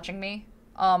people touching me.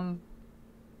 I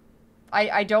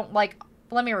don't like...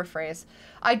 Let me rephrase.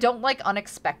 I don't like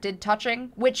unexpected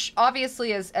touching, which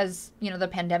obviously as you know, the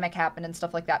pandemic happened and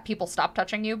stuff like that, people stopped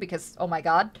touching you because, oh my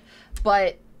god.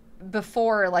 But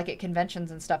before, like at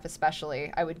conventions and stuff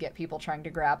especially, I would get people trying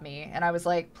to grab me, and I was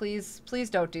like, please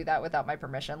don't do that without my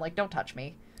permission. Like, don't touch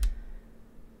me.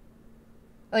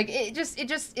 Like,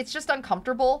 it's just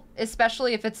uncomfortable,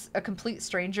 especially if it's a complete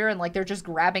stranger and, like, they're just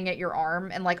grabbing at your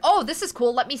arm and, like, oh, this is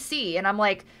cool, let me see. And I'm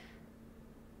like,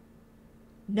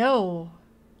 no.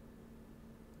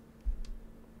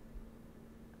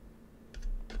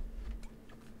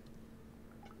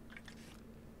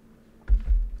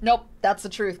 Nope, that's the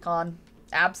truth, Con.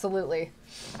 Absolutely.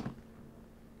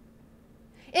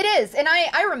 It is, and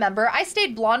I remember, I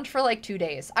stayed blonde for like 2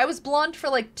 days. I was blonde for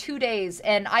like 2 days,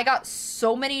 and I got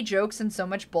so many jokes and so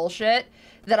much bullshit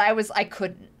that I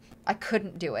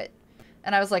couldn't do it.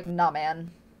 And I was like, nah,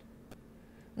 man.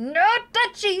 No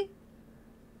touchy!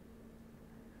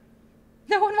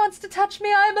 No one wants to touch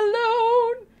me, I'm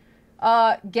alone!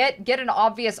 Get an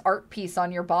obvious art piece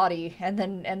on your body, and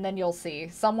then you'll see.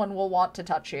 Someone will want to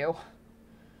touch you.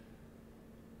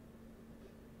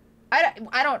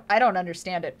 I don't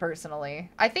understand it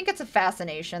personally. I think it's a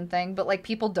fascination thing, but like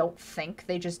people don't think,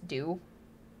 they just do.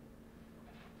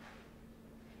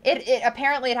 It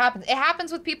apparently it happens. It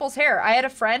happens with people's hair. I had a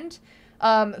friend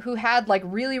who had like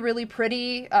really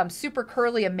pretty, super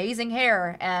curly, amazing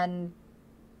hair, and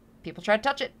people try to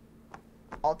touch it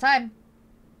all the time.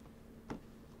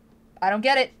 I don't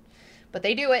get it, but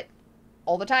they do it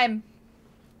all the time.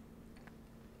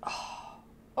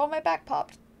 Oh, my back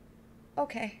popped.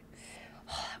 Okay.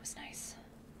 Oh, that was nice.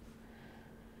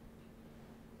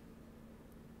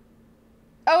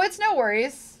 Oh, it's no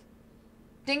worries.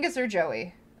 Dingus or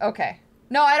Joey? Okay.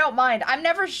 No, I don't mind. I'm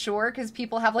never sure because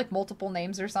people have like multiple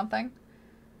names or something.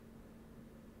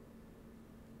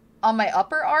 On my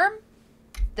upper arm?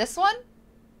 This one?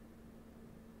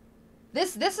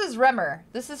 This is Remmer.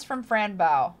 This is from Fran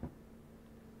Bao.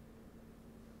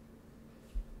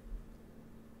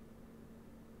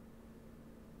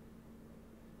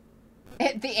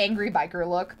 The angry biker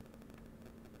look.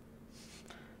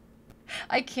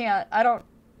 I can't. I don't...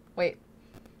 Wait.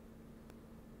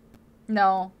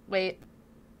 No, wait.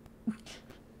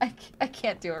 I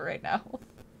can't do it right now.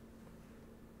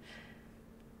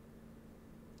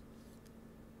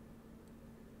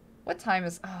 What time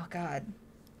is... Oh, God.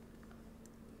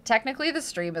 Technically, the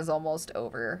stream is almost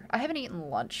over. I haven't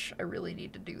eaten lunch. I really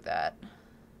need to do that.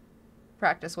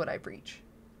 Practice what I preach.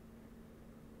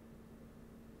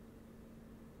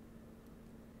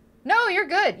 No, you're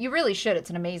good. You really should.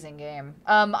 It's an amazing game.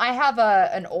 I have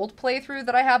an old playthrough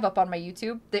that I have up on my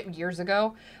YouTube that years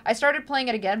ago. I started playing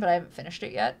it again, but I haven't finished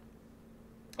it yet.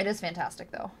 It is fantastic,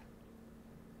 though.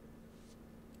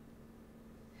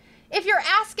 If you're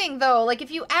asking, though, like,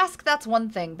 if you ask, that's one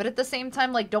thing. But at the same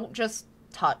time, like, don't just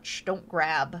touch. Don't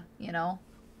grab, you know?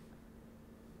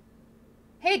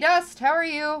 Hey, Dust, how are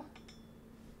you?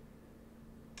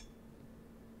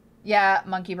 Yeah,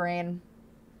 monkey brain.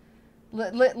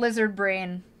 Lizard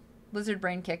brain. Lizard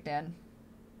brain kicked in.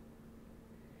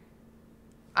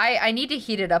 I need to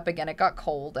heat it up again. It got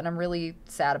cold, and I'm really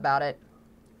sad about it.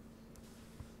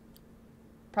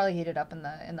 Probably heat it up in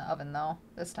the oven, though,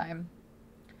 this time.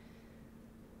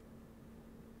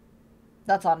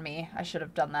 That's on me. I should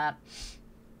have done that.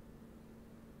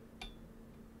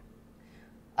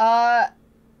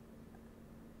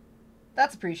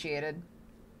 That's appreciated.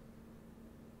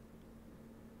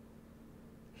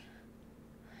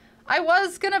 I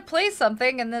was gonna play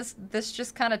something, and this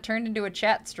just kind of turned into a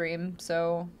chat stream,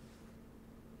 so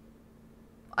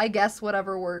I guess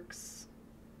whatever works.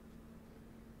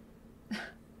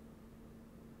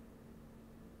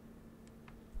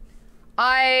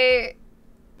 I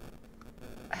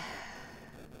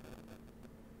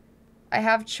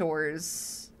have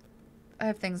chores. I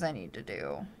have things I need to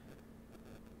do.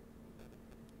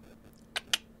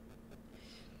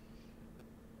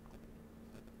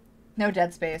 No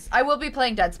Dead Space. I will be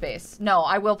playing Dead Space. No,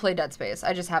 I will play Dead Space.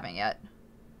 I just haven't yet.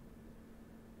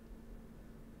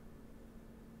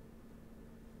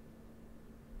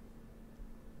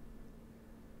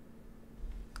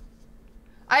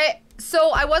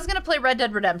 So I was gonna play Red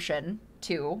Dead Redemption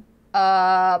 2.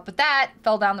 But that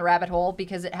fell down the rabbit hole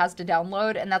because it has to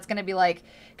download, and that's gonna be like,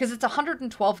 because it's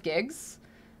 112 gigs.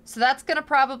 So that's going to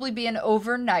probably be an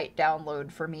overnight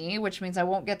download for me, which means I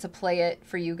won't get to play it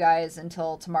for you guys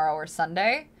until tomorrow or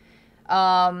Sunday.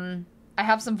 I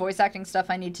have some voice acting stuff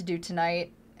I need to do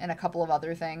tonight and a couple of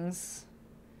other things.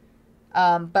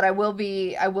 But I will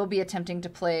be attempting to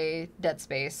play Dead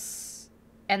Space.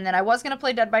 And then I was going to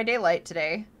play Dead by Daylight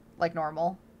today, like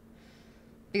normal,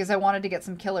 because I wanted to get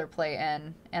some killer play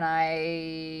in, and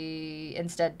I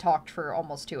instead talked for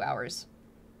almost 2 hours.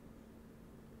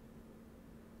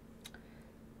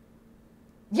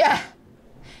 Yeah.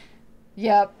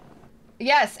 Yep.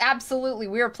 Yes, absolutely.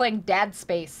 We were playing Dad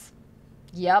Space.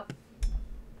 Yep.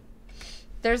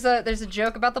 There's a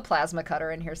joke about the plasma cutter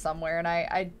in here somewhere, and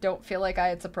I don't feel like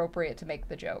it's appropriate to make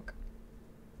the joke.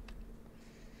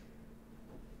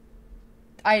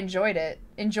 I enjoyed it.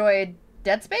 Enjoyed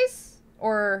Dead Space?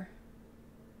 Or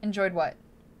enjoyed what?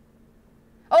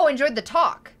 Oh, enjoyed the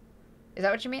talk. Is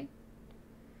that what you mean?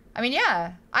 I mean,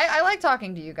 yeah, I like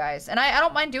talking to you guys, and I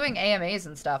don't mind doing AMAs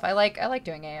and stuff. I like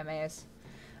doing AMAs.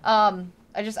 I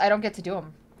don't get to do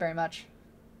them very much.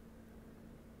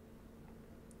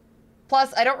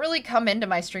 Plus, I don't really come into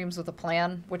my streams with a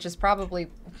plan, which is probably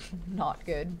not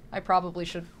good. I probably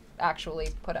should actually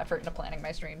put effort into planning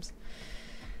my streams.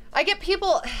 I get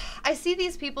people, I see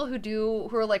these people who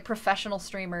are like professional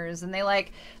streamers, and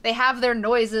they have their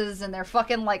noises and they're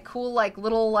fucking like cool, like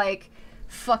little like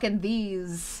fucking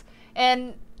these,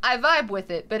 and I vibe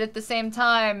with it, but at the same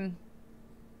time,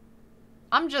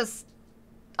 I'm just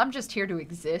here to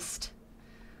exist.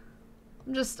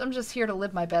 I'm just here to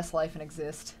live my best life and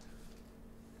exist.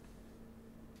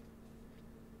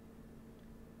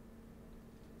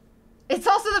 It's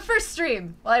also the first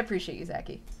stream. Well, I appreciate you,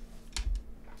 Zachy.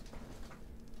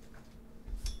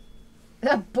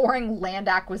 A boring land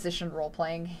acquisition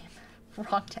role-playing game.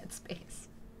 Wrong Dead Space.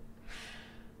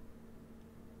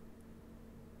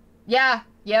 Yeah,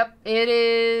 yep, it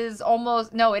is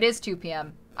almost, no, it is 2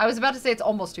 p.m. I was about to say it's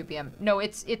almost 2 p.m. No,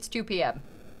 it's 2 p.m.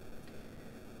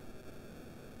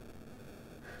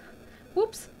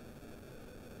 Whoops.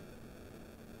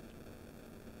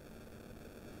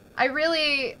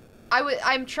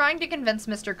 I'm trying to convince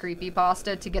Mr.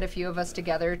 Creepypasta to get a few of us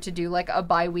together to do like a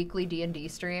bi-weekly D&D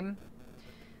stream.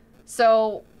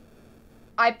 So,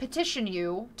 I petition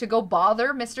you to go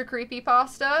bother Mr.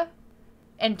 Creepypasta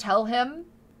and tell him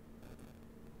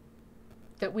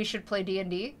that we should play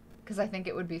D&D, because I think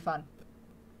it would be fun.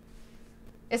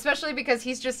 Especially because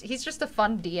he's just a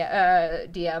fun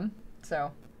DM,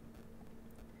 so.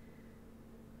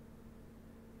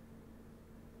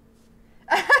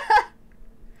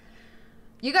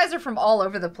 You guys are from all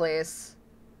over the place.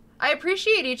 I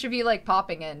appreciate each of you, like,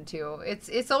 popping in, too.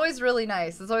 It's always really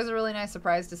nice. It's always a really nice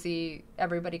surprise to see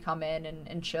everybody come in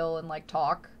and chill and, like,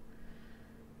 talk.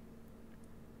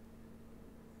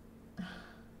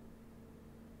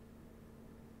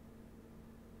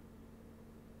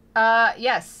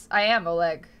 Yes, I am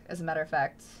Oleg, as a matter of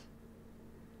fact.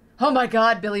 Oh my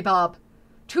god, Billy Bob.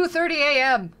 2:30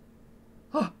 a.m.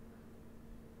 Oh.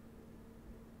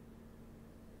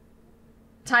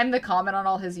 Time to comment on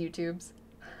all his YouTubes.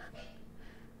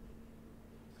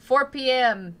 4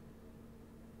 p.m.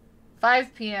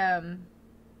 5 p.m.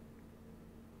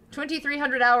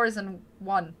 2,300 hours and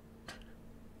 1.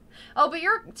 Oh, but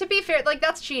you're, to be fair, like,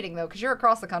 that's cheating, though, because you're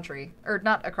across the country. Or,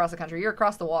 not across the country, you're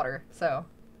across the water, so.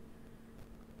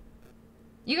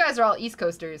 You guys are all East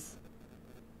Coasters.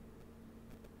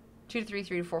 2 to 3,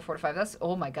 3 to 4, 4 to 5. That's,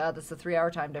 oh my god, that's a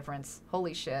 3-hour time difference.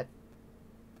 Holy shit.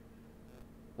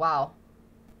 Wow.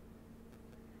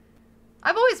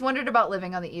 I've always wondered about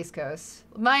living on the East Coast.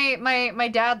 My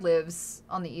dad lives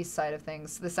on the east side of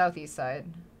things, the southeast side.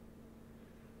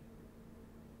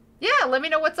 Yeah, let me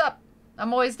know what's up.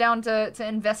 I'm always down to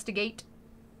investigate.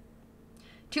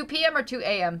 2 p.m. or 2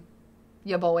 a.m.?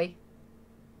 Ya boy.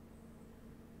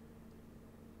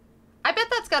 I bet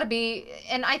that's gotta be,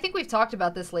 and I think we've talked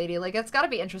about this, lady, like, it's gotta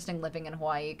be interesting living in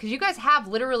Hawaii, because you guys have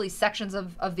literally sections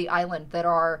of the island that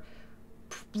are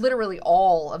literally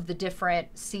all of the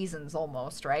different seasons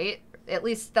almost, right? At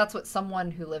least that's what someone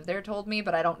who lived there told me,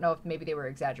 but I don't know if maybe they were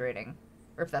exaggerating,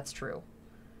 or if that's true.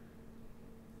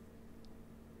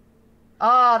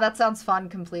 Oh, that sounds fun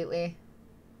completely.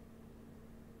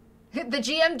 The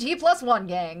GMT plus 1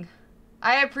 gang.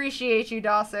 I appreciate you,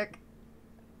 Dosick.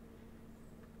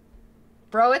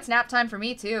 Bro, it's nap time for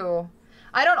me, too.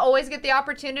 I don't always get the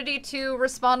opportunity to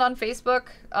respond on Facebook.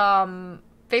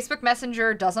 Facebook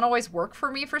Messenger doesn't always work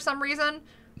for me for some reason.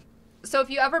 So if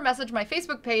you ever message my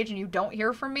Facebook page and you don't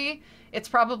hear from me, it's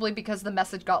probably because the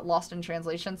message got lost in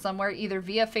translation somewhere, either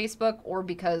via Facebook or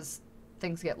because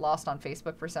things get lost on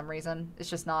Facebook for some reason. It's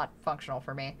just not functional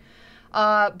for me.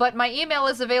 But my email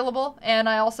is available, and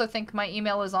I also think my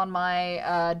email is on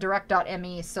my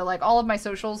direct.me. So, like, all of my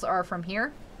socials are from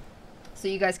here. So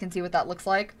you guys can see what that looks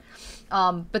like.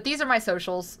 But these are my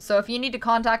socials. So if you need to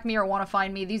contact me or want to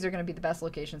find me, these are going to be the best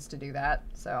locations to do that.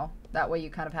 So that way you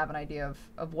kind of have an idea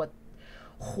of what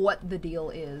the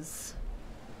deal is.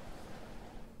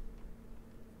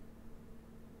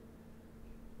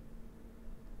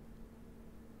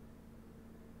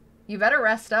 You better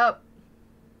rest up.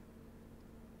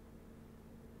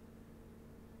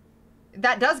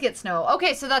 That does get snow.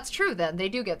 Okay, so that's true then. They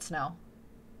do get snow.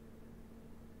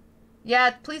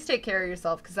 Yeah, please take care of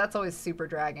yourself, because that's always super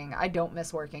dragging. I don't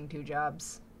miss working 2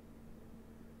 jobs.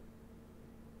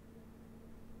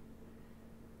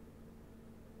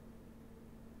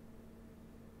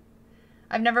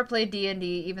 I've never played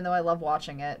D&D, even though I love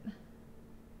watching it.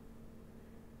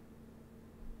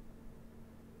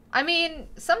 I mean,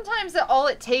 sometimes all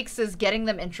it takes is getting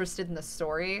them interested in the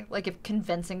story. Like, if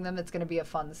convincing them it's going to be a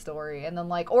fun story. And then,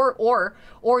 like, or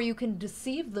you can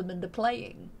deceive them into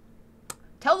playing.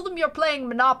 Tell them you're playing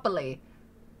Monopoly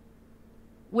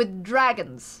with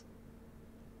dragons.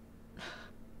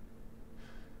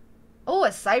 Oh, a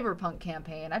cyberpunk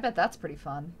campaign. I bet that's pretty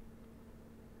fun.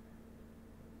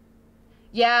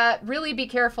 Yeah, really be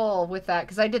careful with that,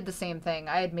 because I did the same thing.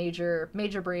 I had major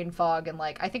brain fog, and,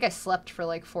 like, I think I slept for,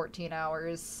 like, 14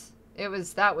 hours.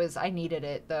 I needed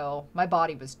it, though. My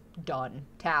body was done.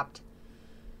 Tapped.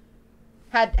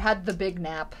 Had the big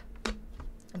nap.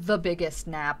 The biggest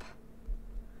nap.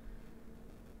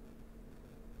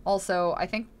 Also, I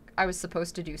think I was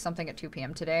supposed to do something at 2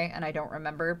 p.m. today, and I don't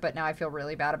remember, but now I feel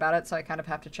really bad about it, so I kind of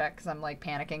have to check, because I'm, like,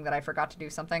 panicking that I forgot to do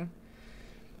something.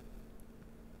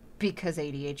 Because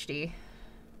ADHD.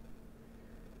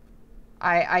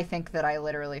 I think that I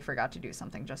literally forgot to do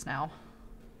something just now.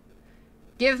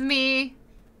 Give me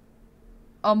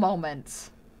a moment.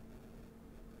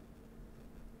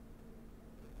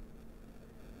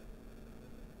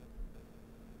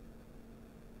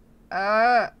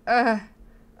 Oh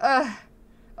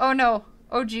no.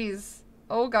 Oh geez.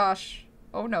 Oh gosh.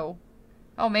 Oh no.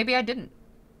 Oh, maybe I didn't.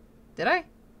 Did I?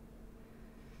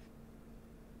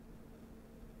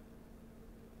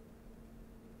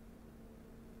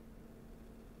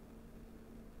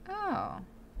 Oh.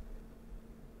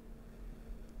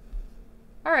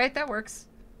 Alright, that works.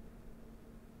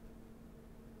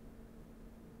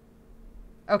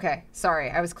 Okay,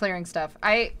 sorry. I was clearing stuff.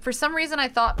 For some reason, I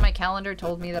thought my calendar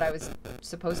told me that I was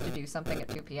supposed to do something at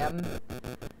 2 p.m.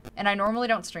 And I normally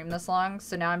don't stream this long,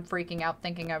 so now I'm freaking out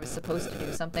thinking I was supposed to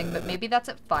do something, but maybe that's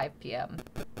at 5 p.m.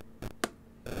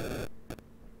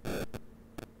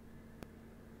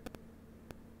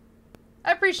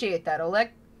 I appreciate that,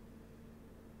 Oleg.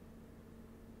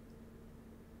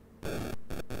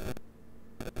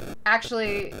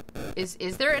 Actually,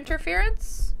 is there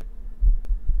interference?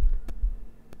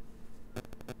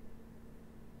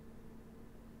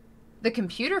 The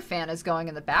computer fan is going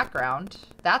in the background.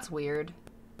 That's weird.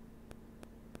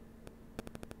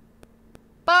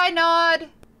 Bye, Nod!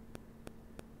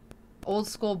 Old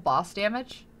school boss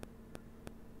damage?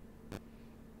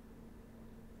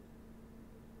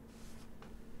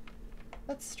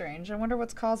 That's strange. I wonder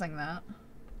what's causing that.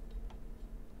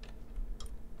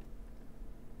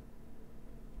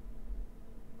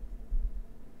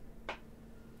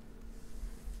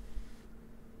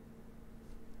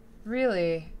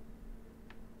 Really?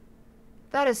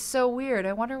 That is so weird.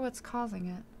 I wonder what's causing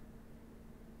it.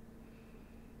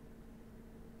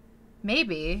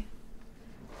 Maybe.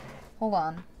 Hold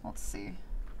on. Let's see.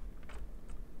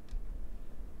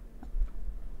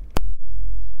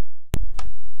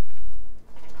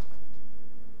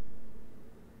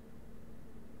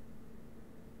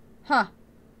 Huh.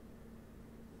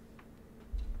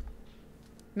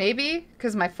 Maybe?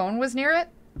 Because my phone was near it?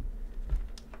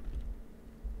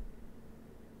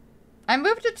 I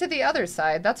moved it to the other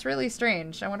side. That's really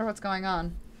strange. I wonder what's going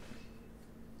on.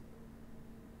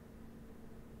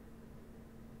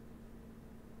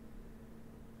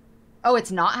 Oh,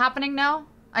 it's not happening now?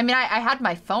 I mean, I had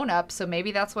my phone up, so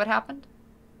maybe that's what happened.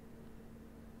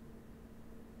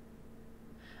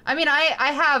 I mean,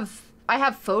 I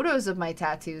have photos of my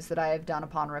tattoos that I have done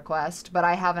upon request, but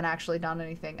I haven't actually done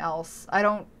anything else. I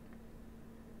don't...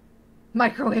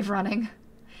 Microwave running.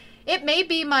 It may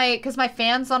be because my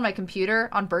fans on my computer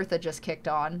on Bertha just kicked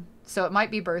on. So it might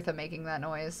be Bertha making that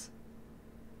noise.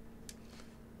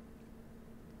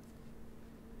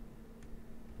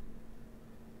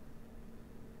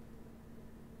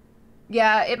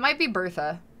 Yeah, it might be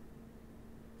Bertha.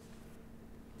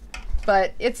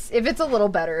 But if it's a little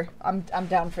better, I'm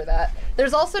down for that.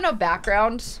 There's also no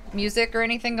background music or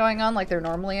anything going on like there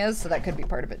normally is, so that could be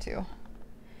part of it too.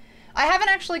 I haven't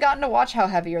actually gotten to watch How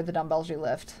Heavy Are the Dumbbells You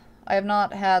Lift. I have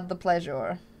not had the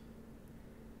pleasure.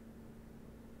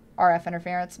 RF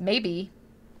interference? Maybe.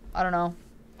 I don't know.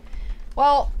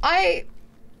 Well, I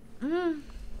don't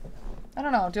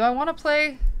know. Do I want to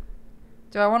play?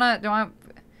 Do I want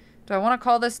to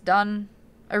call this done?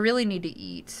 I really need to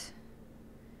eat.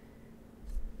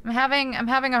 I'm having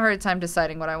a hard time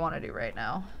deciding what I want to do right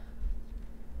now.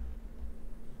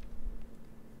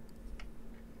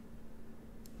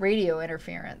 Radio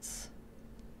interference.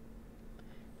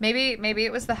 Maybe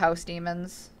it was the house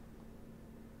demons.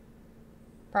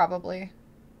 Probably.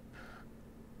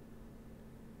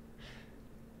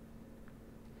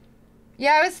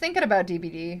 Yeah, I was thinking about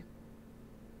DBD.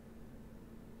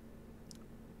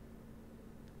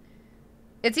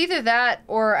 It's either that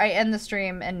or I end the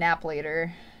stream and nap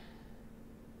later.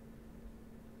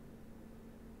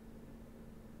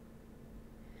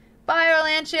 Bye,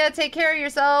 Orlantia. Take care of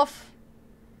yourself.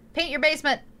 Paint your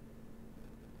basement.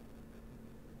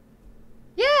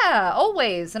 Yeah,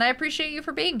 always. And I appreciate you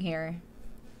for being here.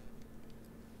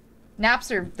 Naps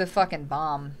are the fucking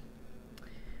bomb.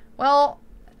 Well,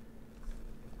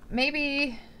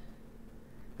 maybe...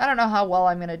 I don't know how well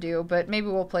I'm gonna do, but maybe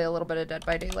we'll play a little bit of Dead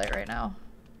by Daylight right now.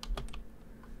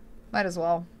 Might as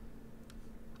well.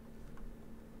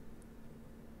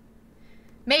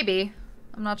 Maybe.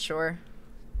 I'm not sure.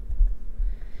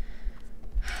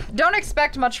 Don't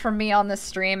expect much from me on this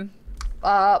stream,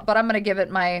 but I'm gonna give it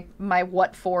my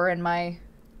what for and my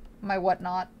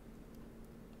whatnot.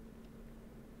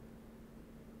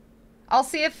 I'll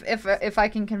see if I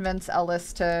can convince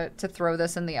Ellis to throw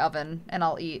this in the oven, and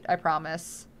I'll eat. I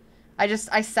promise.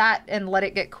 I sat and let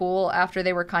it get cool after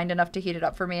they were kind enough to heat it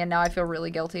up for me, and now I feel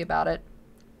really guilty about it.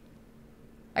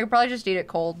 I could probably just eat it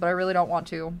cold, but I really don't want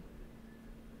to.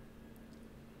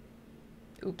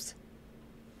 Oops.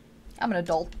 I'm an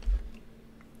adult.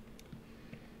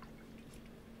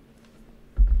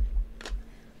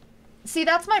 See,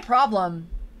 that's my problem.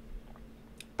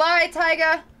 Bye,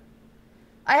 Tyga.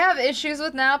 I have issues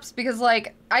with naps because,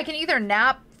 like, I can either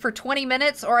nap for 20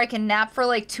 minutes or I can nap for,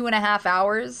 like, 2.5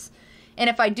 hours. And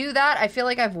if I do that, I feel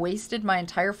like I've wasted my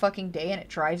entire fucking day and it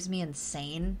drives me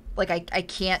insane. Like, I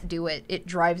can't do it. It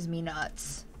drives me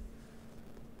nuts.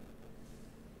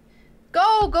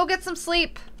 Go get some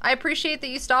sleep. I appreciate that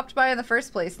you stopped by in the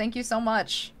first place. Thank you so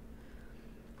much.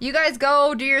 You guys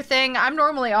go do your thing. I'm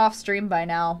normally off stream by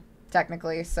now,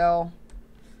 technically, so.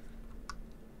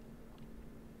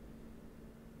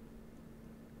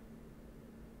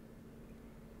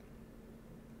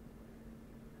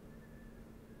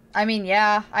 I mean,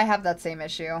 yeah, I have that same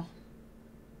issue.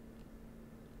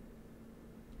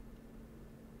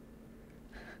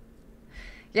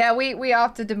 Yeah, we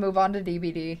opted to move on to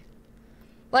DVD.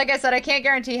 Like I said, I can't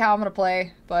guarantee how I'm gonna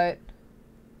play, but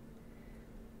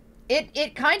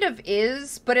it kind of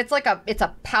is, but it's like it's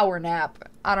a power nap.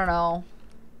 I don't know.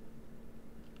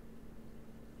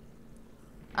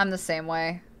 I'm the same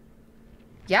way.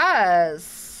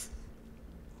 Yes.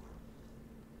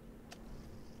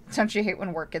 Don't you hate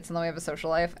when work gets in the way of a social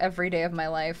life? Every day of my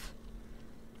life.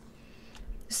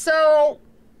 So,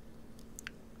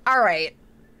 all right.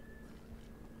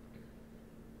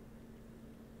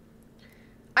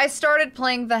 I started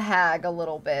playing the Hag a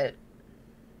little bit.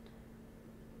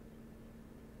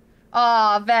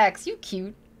 Aw, Vex, you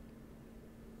cute.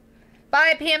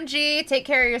 Bye, PMG. Take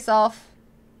care of yourself.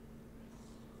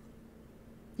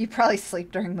 You probably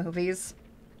sleep during movies.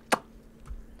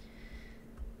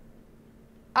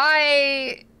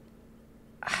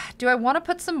 Do I want to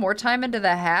put some more time into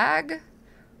the Hag?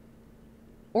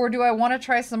 Or do I want to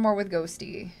try some more with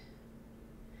Ghosty?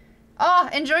 Oh,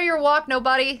 enjoy your walk,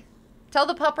 nobody. Tell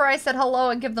the pupper I said hello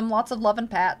and give them lots of love and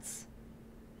pats.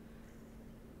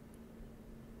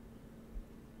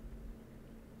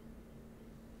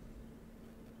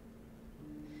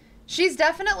 She's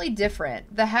definitely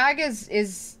different. The Hag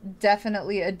is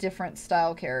definitely a different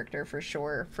style character for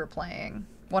sure for playing.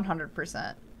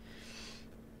 100%.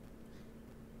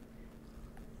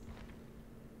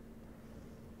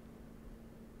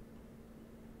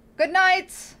 Good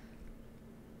night!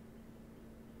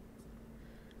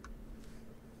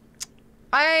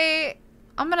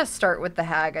 I'm gonna start with the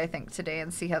Hag, I think, today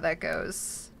and see how that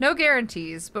goes. No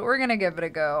guarantees, but we're gonna give it a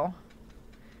go.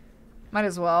 Might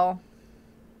as well.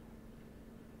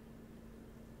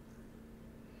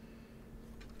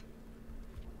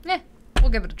 We'll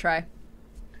give it a try.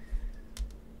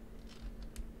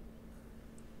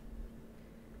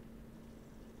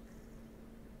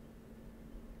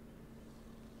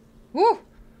 Woo!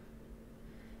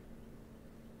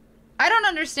 I don't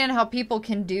understand how people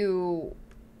can do,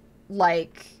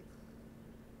 like,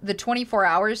 the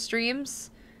 24-hour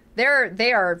streams. They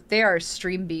are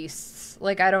stream beasts.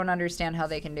 Like, I don't understand how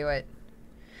they can do it.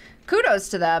 Kudos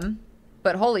to them,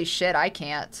 but holy shit, I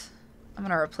can't. I'm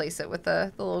gonna replace it with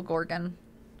the little Gorgon.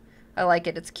 I like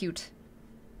it, it's cute.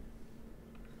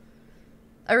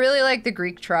 I really like the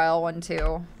Greek trial one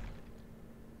too.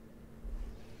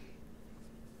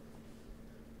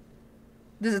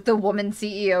 This is the woman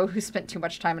CEO who spent too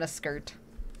much time in a skirt.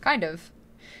 Kind of.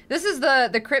 This is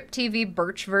the Crypt TV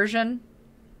Birch version.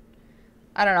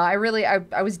 I don't know,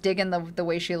 I was digging the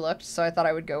way she looked, so I thought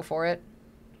I would go for it.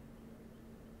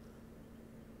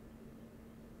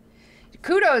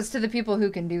 Kudos to the people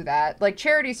who can do that. Like,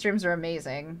 charity streams are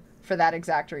amazing for that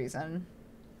exact reason.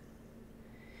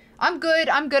 I'm good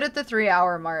at the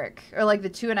 3-hour mark. Or, like,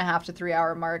 the 2.5 to 3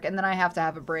 hour mark, and then I have to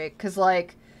have a break. Because,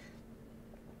 like,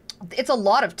 it's a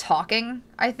lot of talking,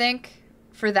 I think,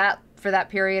 for that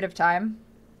period of time.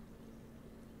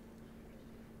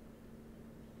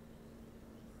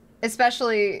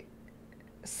 Especially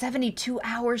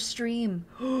 72-hour stream.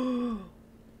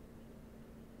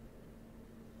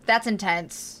 That's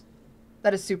intense.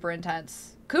 That is super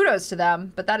intense. Kudos to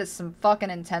them, but that is some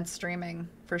fucking intense streaming,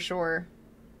 for sure.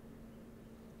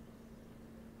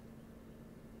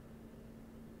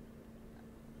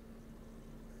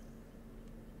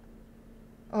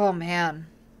 Oh, man.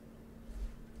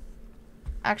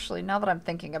 Actually, now that I'm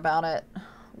thinking about it,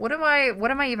 what am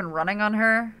I even running on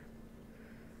her?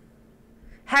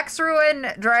 Hex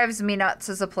Ruin drives me nuts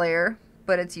as a player,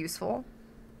 but it's useful.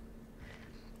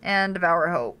 And Devour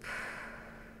Hope.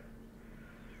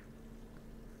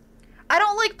 I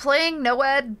don't like playing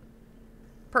Noed,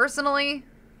 personally.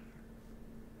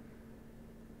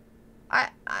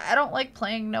 I don't like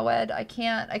playing Noed. I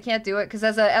can't do it because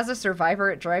as a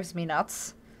survivor it drives me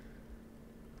nuts.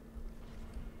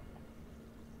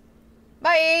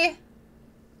 Bye.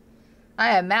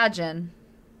 I imagine.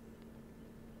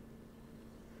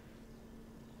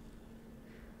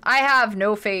 I have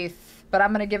no faith, but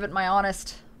I'm gonna give it my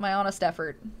honest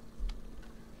effort.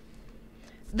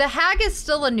 The Hag is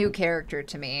still a new character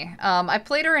to me. I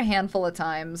played her a handful of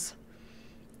times,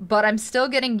 but I'm still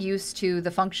getting used to the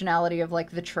functionality of,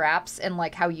 like, the traps and,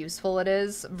 like, how useful it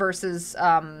is versus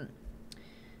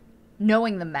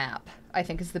knowing the map, I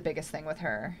think, is the biggest thing with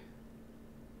her.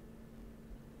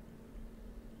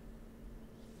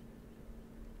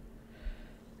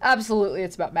 Absolutely,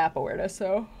 it's about map awareness,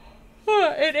 so...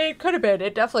 It could have been.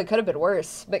 It definitely could have been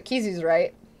worse, but Keezy's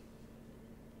right.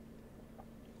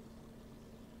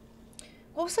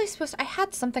 What was I supposed to... I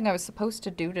had something I was supposed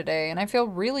to do today, and I feel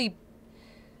really...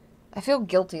 I feel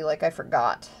guilty, like I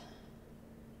forgot.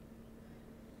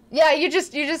 Yeah, you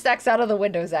just X out of the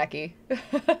window, Zachy.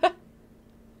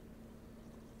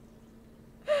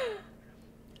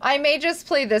 I may just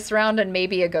play this round and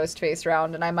maybe a Ghostface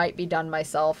round, and I might be done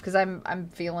myself, because I'm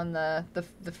feeling the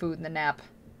food and the nap.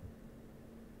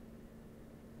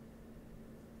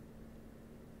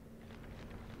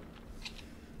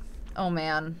 Oh,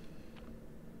 man.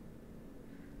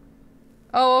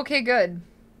 Oh, okay, good.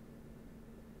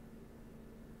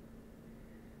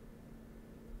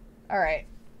 Alright.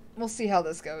 We'll see how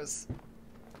this goes.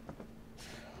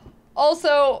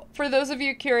 Also, for those of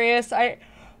you curious, I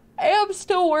am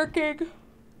still working.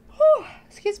 Whew,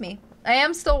 excuse me. I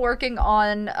am still working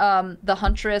on the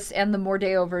Huntress and the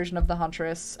Mordeo version of the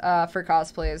Huntress for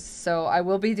cosplays. So I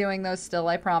will be doing those still,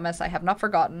 I promise. I have not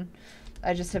forgotten.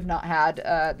 I just have not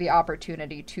had the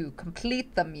opportunity to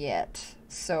complete them yet.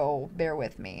 So bear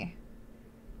with me.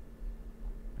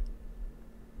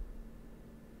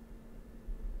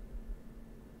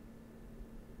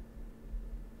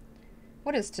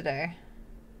 What is today?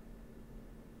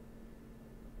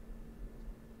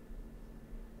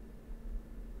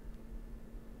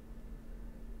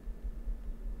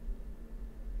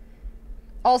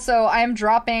 Also, I am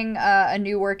dropping a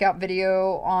new workout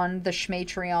video on the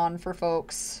Schmatreon for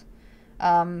folks,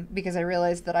 because I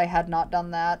realized that I had not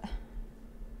done that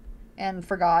and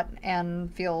forgot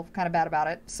and feel kind of bad about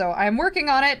it. So I'm working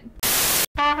on it.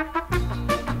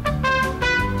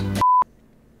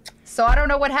 So I don't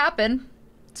know what happened.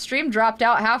 Stream dropped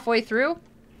out halfway through.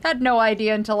 Had no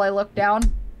idea until I looked down.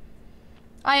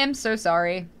 I am so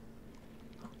sorry.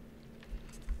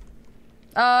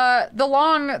 The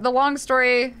long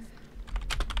story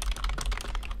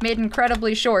made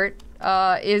incredibly short,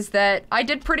 is that I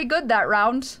did pretty good that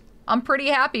round. I'm pretty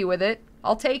happy with it.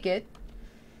 I'll take it.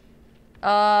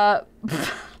 The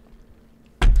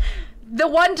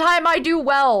one time I do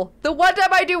well. The one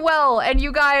time I do well, and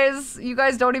you guys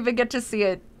don't even get to see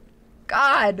it.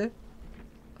 God.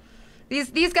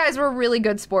 These guys were really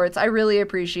good sports. I really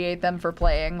appreciate them for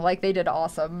playing. Like, they did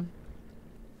awesome.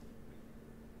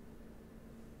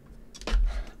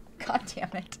 God damn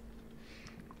it.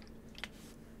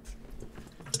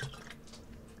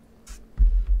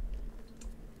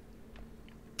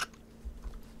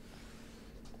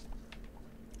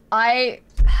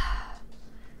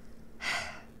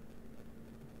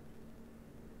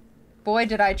 Boy,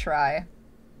 did I try.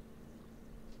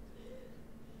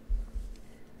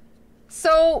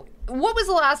 So, what was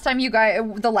the last time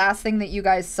the last thing that you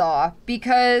guys saw?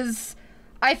 Because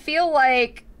I feel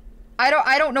like I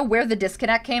don't know where the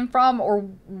disconnect came from or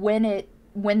when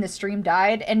the stream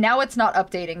died, and now it's not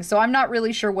updating, so I'm not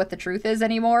really sure what the truth is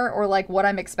anymore or like what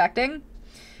I'm expecting.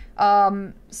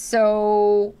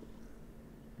 So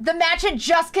the match had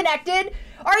just connected?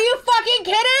 Are you fucking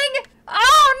kidding?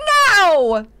 Oh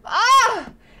no!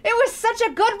 Ah! It was such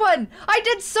a good one! I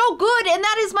did so good, and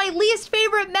that is my least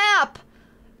favorite map!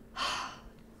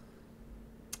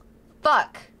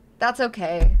 Fuck. That's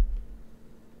okay.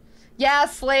 Yeah,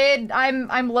 Slade,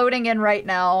 I'm loading in right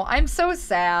now. I'm so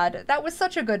sad. That was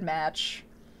such a good match.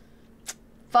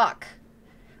 Fuck.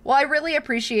 Well, I really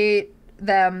appreciate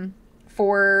them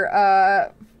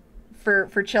for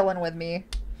chilling with me.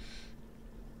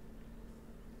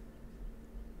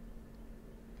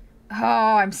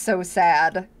 Oh, I'm so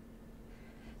sad.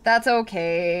 That's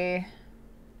okay.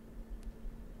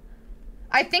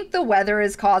 I think the weather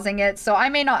is causing it, so I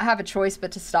may not have a choice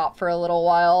but to stop for a little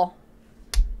while.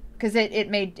 Because it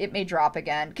may drop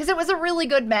again. Because it was a really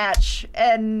good match,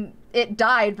 and it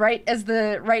died right as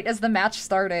the match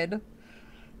started.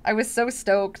 I was so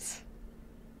stoked.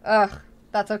 Ugh,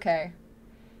 that's okay.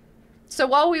 So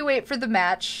while we wait for the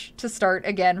match to start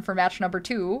again for match number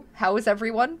 2, how is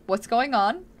everyone? What's going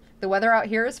on? The weather out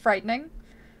here is frightening,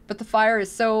 but the fire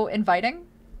is so inviting.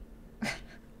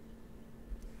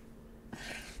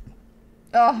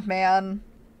 Oh, man.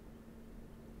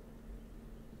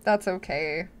 That's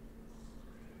okay.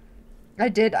 I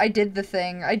did the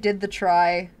thing. I did the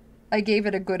try. I gave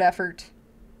it a good effort.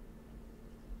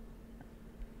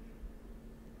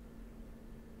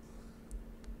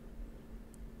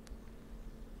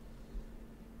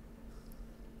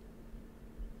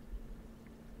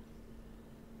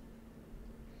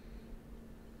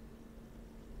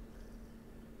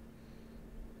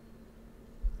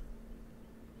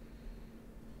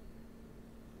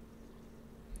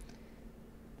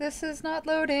 This is not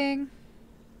loading.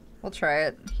 We'll try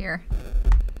it here.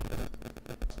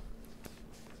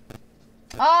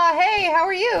 Aw, hey, how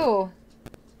are you?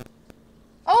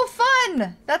 Oh,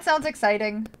 fun! That sounds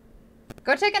exciting.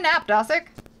 Go take a nap, Dosick.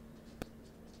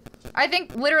 I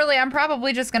think, literally, I'm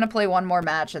probably just gonna play one more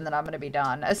match and then I'm gonna be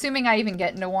done. Assuming I even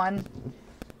get into one.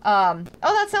 Oh,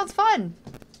 that sounds fun!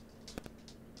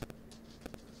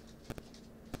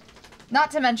 Not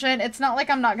to mention, it's not like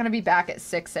I'm not gonna be back at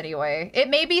 6 anyway. It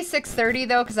may be 6:30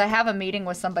 though, because I have a meeting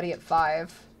with somebody at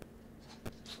 5.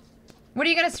 What are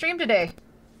you gonna stream today?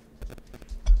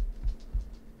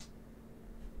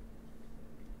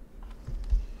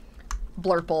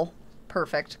 Blurple.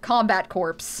 Perfect. Combat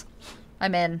Corpse.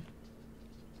 I'm in.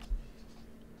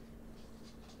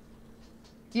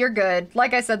 You're good.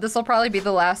 Like I said, this will probably be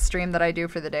the last stream that I do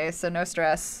for the day, so no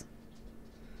stress.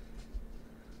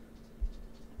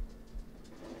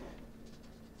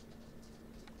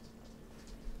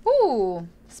 Ooh,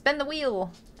 spin the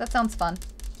wheel. That sounds fun.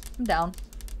 I'm down.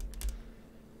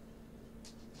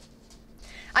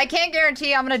 I can't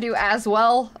guarantee I'm gonna do as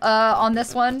well on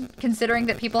this one, considering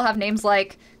that people have names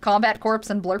like Combat Corpse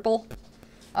and Blurple.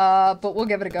 But we'll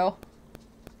give it a go.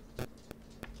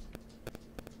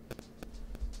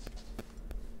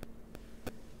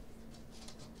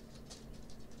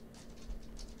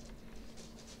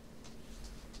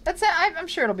 That's it. I'm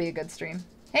sure it'll be a good stream.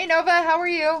 Hey Nova, how are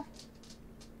you?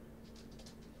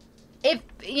 If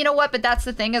you know what, but that's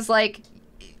the thing is like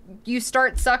you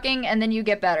start sucking and then you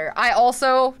get better. I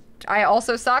also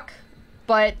suck,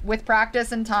 but with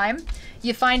practice and time,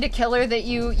 you find a killer that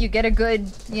you get a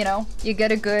good, you know, you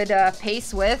get a good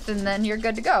pace with, and then you're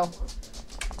good to go.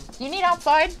 You need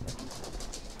outside?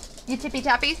 You tippy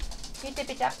tappy? You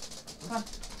tippy tap? Come on.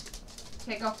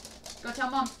 Okay, go. Go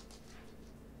tell mom.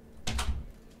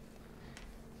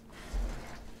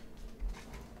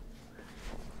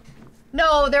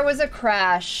 No, there was a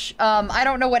crash. I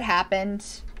don't know what happened,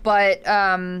 but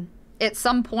at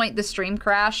some point the stream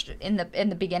crashed in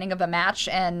the beginning of a match,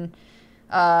 and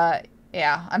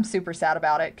yeah, I'm super sad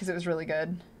about it because it was really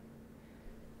good.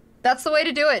 That's the way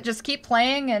to do it. Just keep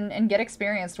playing and get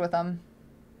experienced with them.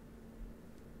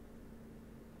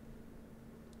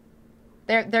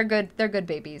 They're good. They're good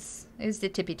babies. It was the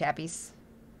tippy tappies.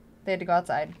 They had to go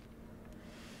outside.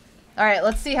 All right,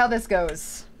 let's see how this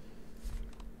goes.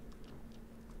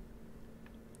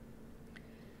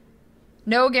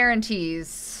 No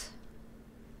guarantees.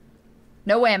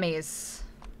 No whammies.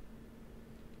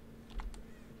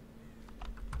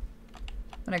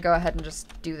 I'm gonna go ahead and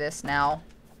just do this now.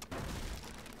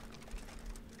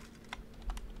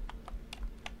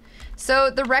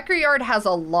 So the Wrecker Yard has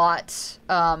a lot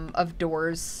of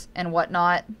doors and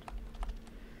whatnot.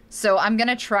 So I'm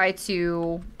gonna try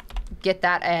to get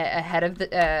that ahead of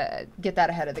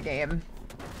the game.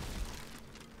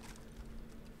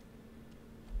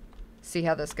 See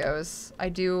how this goes. I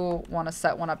do want to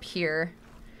set one up here.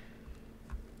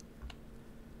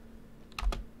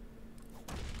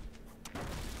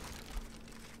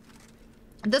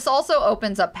 This also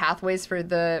opens up pathways for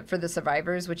the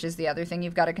survivors, which is the other thing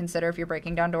you've got to consider if you're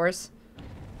breaking down doors.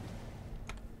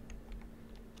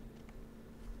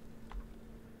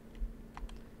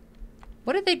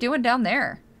 What are they doing down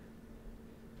there?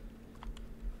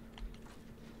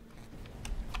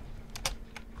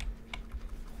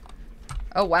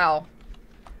 Oh, wow.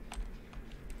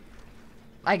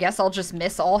 I guess I'll just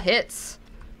miss all hits.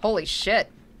 Holy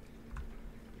shit.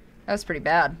 That was pretty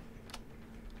bad.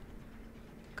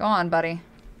 Go on, buddy.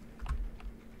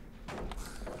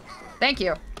 Thank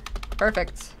you.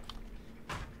 Perfect.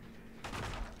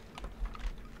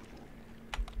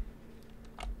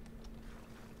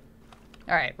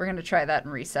 Alright, we're gonna try that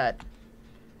and reset.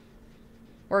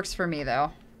 Works for me,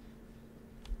 though.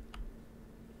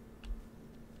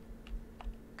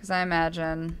 Because I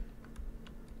imagine...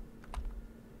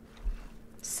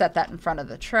 set that in front of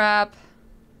the trap.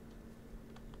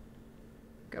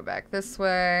 Go back this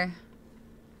way.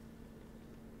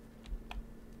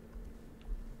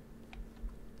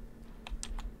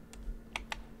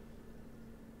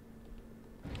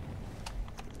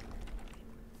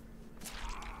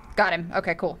 Got him.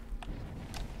 Okay, cool.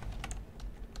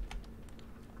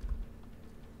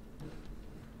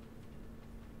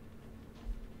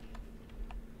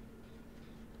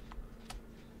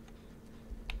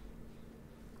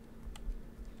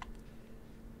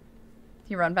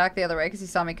 He run back the other way because he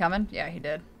saw me coming? Yeah, he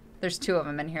did. There's two of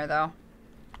them in here, though.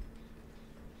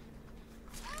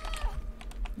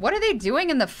 What are they doing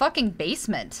in the fucking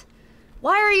basement?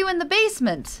 Why are you in the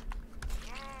basement?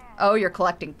 Oh, you're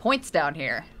collecting points down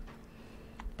here.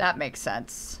 That makes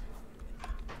sense.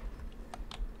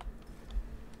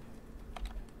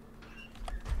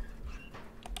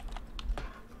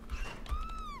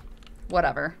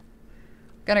 whatever.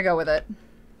 Gonna go with it.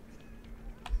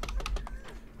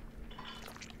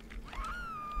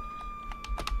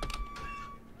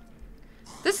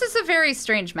 This is a very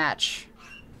strange match.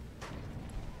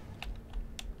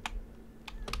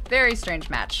 Very strange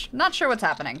match. Not sure what's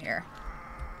happening here.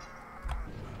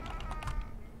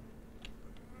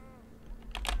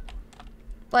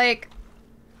 Like,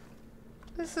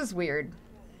 this is weird.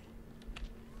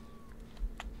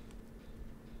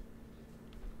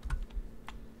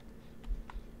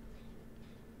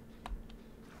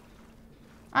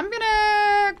 I'm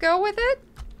gonna go with it.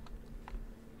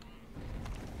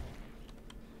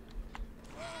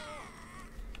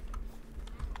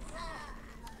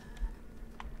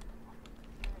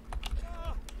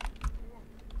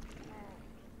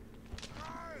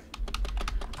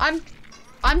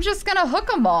 I'm just gonna hook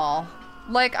them all.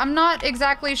 Like, I'm not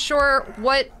exactly sure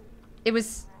what it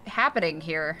was happening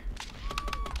here.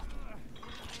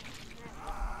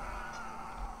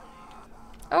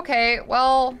 Okay,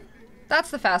 well,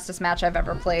 that's the fastest match I've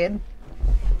ever played.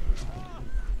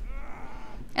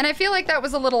 And I feel like that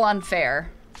was a little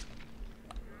unfair.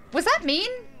 Was that mean?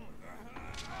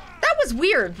 That was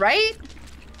weird, right?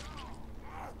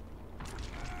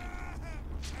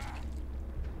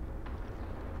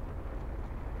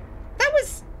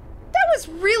 That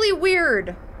was really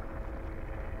weird.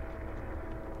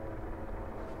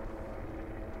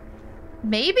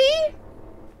 Maybe?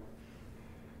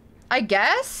 I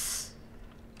guess?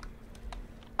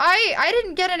 I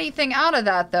didn't get anything out of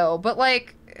that though, but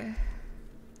like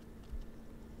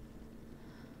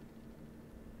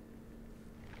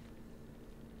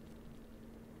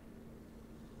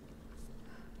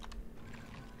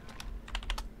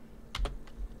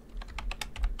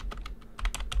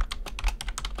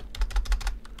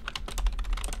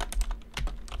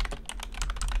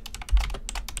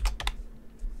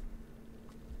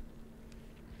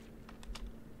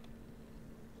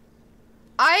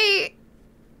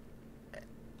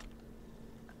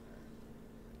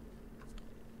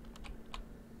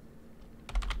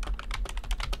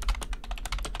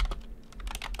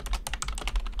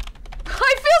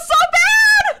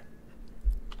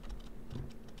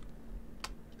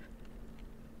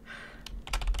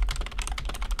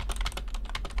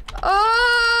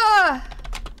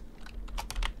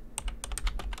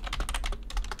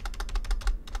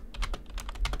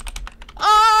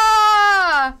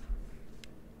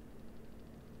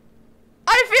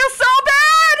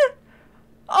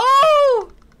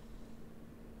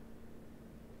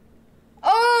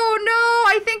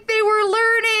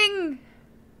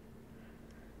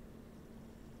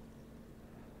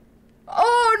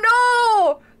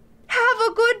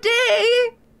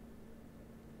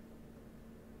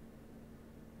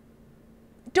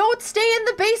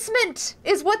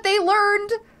is what they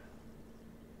learned.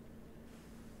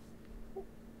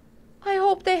 I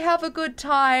hope they have a good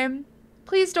time.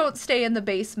 Please don't stay in the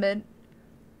basement.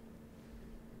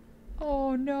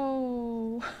 Oh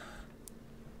no.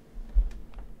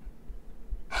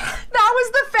 That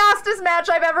was the fastest match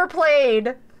I've ever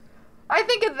played. I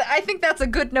think that's a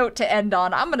good note to end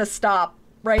on. I'm gonna stop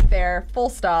right there. Full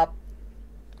stop.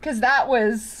 'Cause that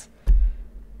was...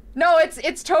 No,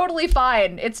 it's totally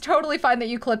fine. It's totally fine that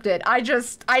you clipped it. I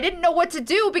didn't know what to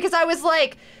do because I was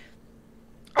like,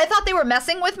 I thought they were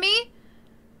messing with me.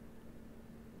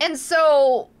 And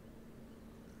so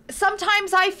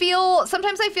sometimes I feel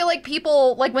like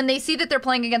people, like when they see that they're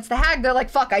playing against the hag, they're like,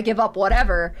 fuck, I give up,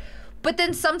 whatever. But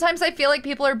then sometimes I feel like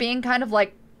people are being kind of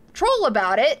like troll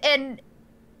about it. And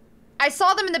I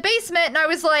saw them in the basement and I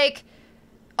was like,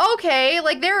 okay,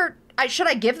 like should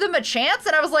I give them a chance?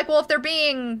 And I was like, well, if they're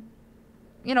being,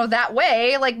 you know, that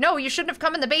way, like, no, you shouldn't have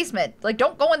come in the basement. Like,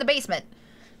 don't go in the basement.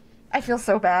 I feel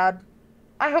so bad.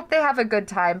 I hope they have a good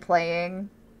time playing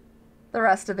the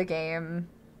rest of the game.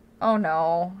 Oh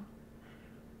no.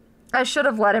 I should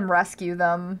have let him rescue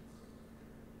them.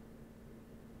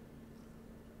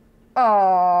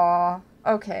 Aww.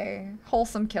 Okay.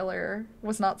 Wholesome Killer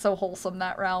was not so wholesome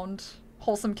that round.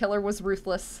 Wholesome Killer was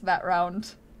ruthless that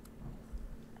round.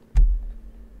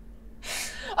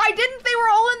 I didn't! They were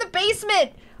all in the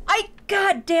basement!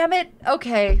 God damn it!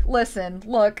 Okay, listen,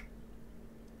 look.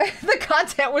 The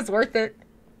content was worth it.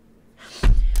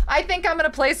 I think I'm gonna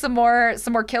play some more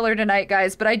Killer tonight,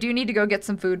 guys, but I do need to go get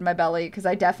some food in my belly, because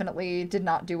I definitely did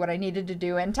not do what I needed to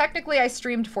do, and technically I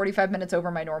streamed 45 minutes over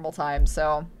my normal time,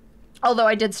 so... Although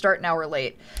I did start an hour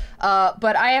late.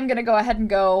 But I am gonna go ahead and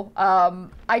go.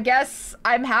 I guess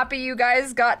I'm happy you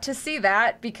guys got to see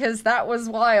that, because that was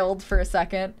wild for a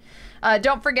second.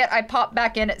 Don't forget, I pop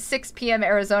back in at 6 p.m.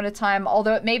 Arizona time,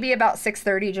 although it may be about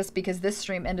 6:30 just because this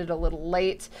stream ended a little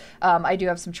late. I do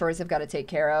have some chores I've got to take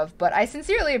care of, but I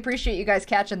sincerely appreciate you guys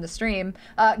catching the stream.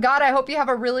 God, I hope you have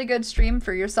a really good stream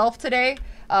for yourself today.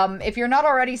 If you're not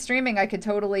already streaming, I could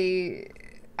totally...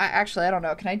 Actually, I don't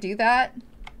know. Can I do that?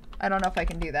 I don't know if I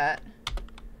can do that.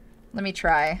 Let me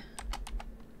try.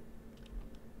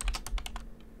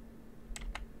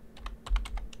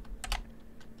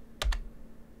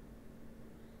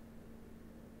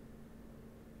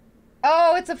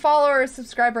 Oh, it's a follower,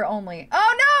 subscriber only.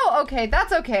 Oh no! Okay,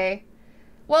 that's okay.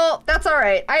 Well, that's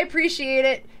alright. I appreciate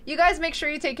it. You guys make sure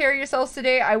you take care of yourselves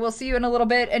today. I will see you in a little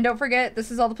bit. And don't forget,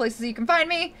 this is all the places you can find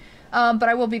me. But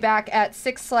I will be back at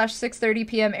 6/6:30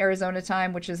 p.m. Arizona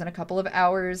time, which is in a couple of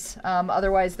hours.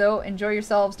 Otherwise, though, enjoy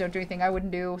yourselves. Don't do anything I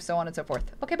wouldn't do, so on and so forth.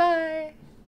 Okay, bye.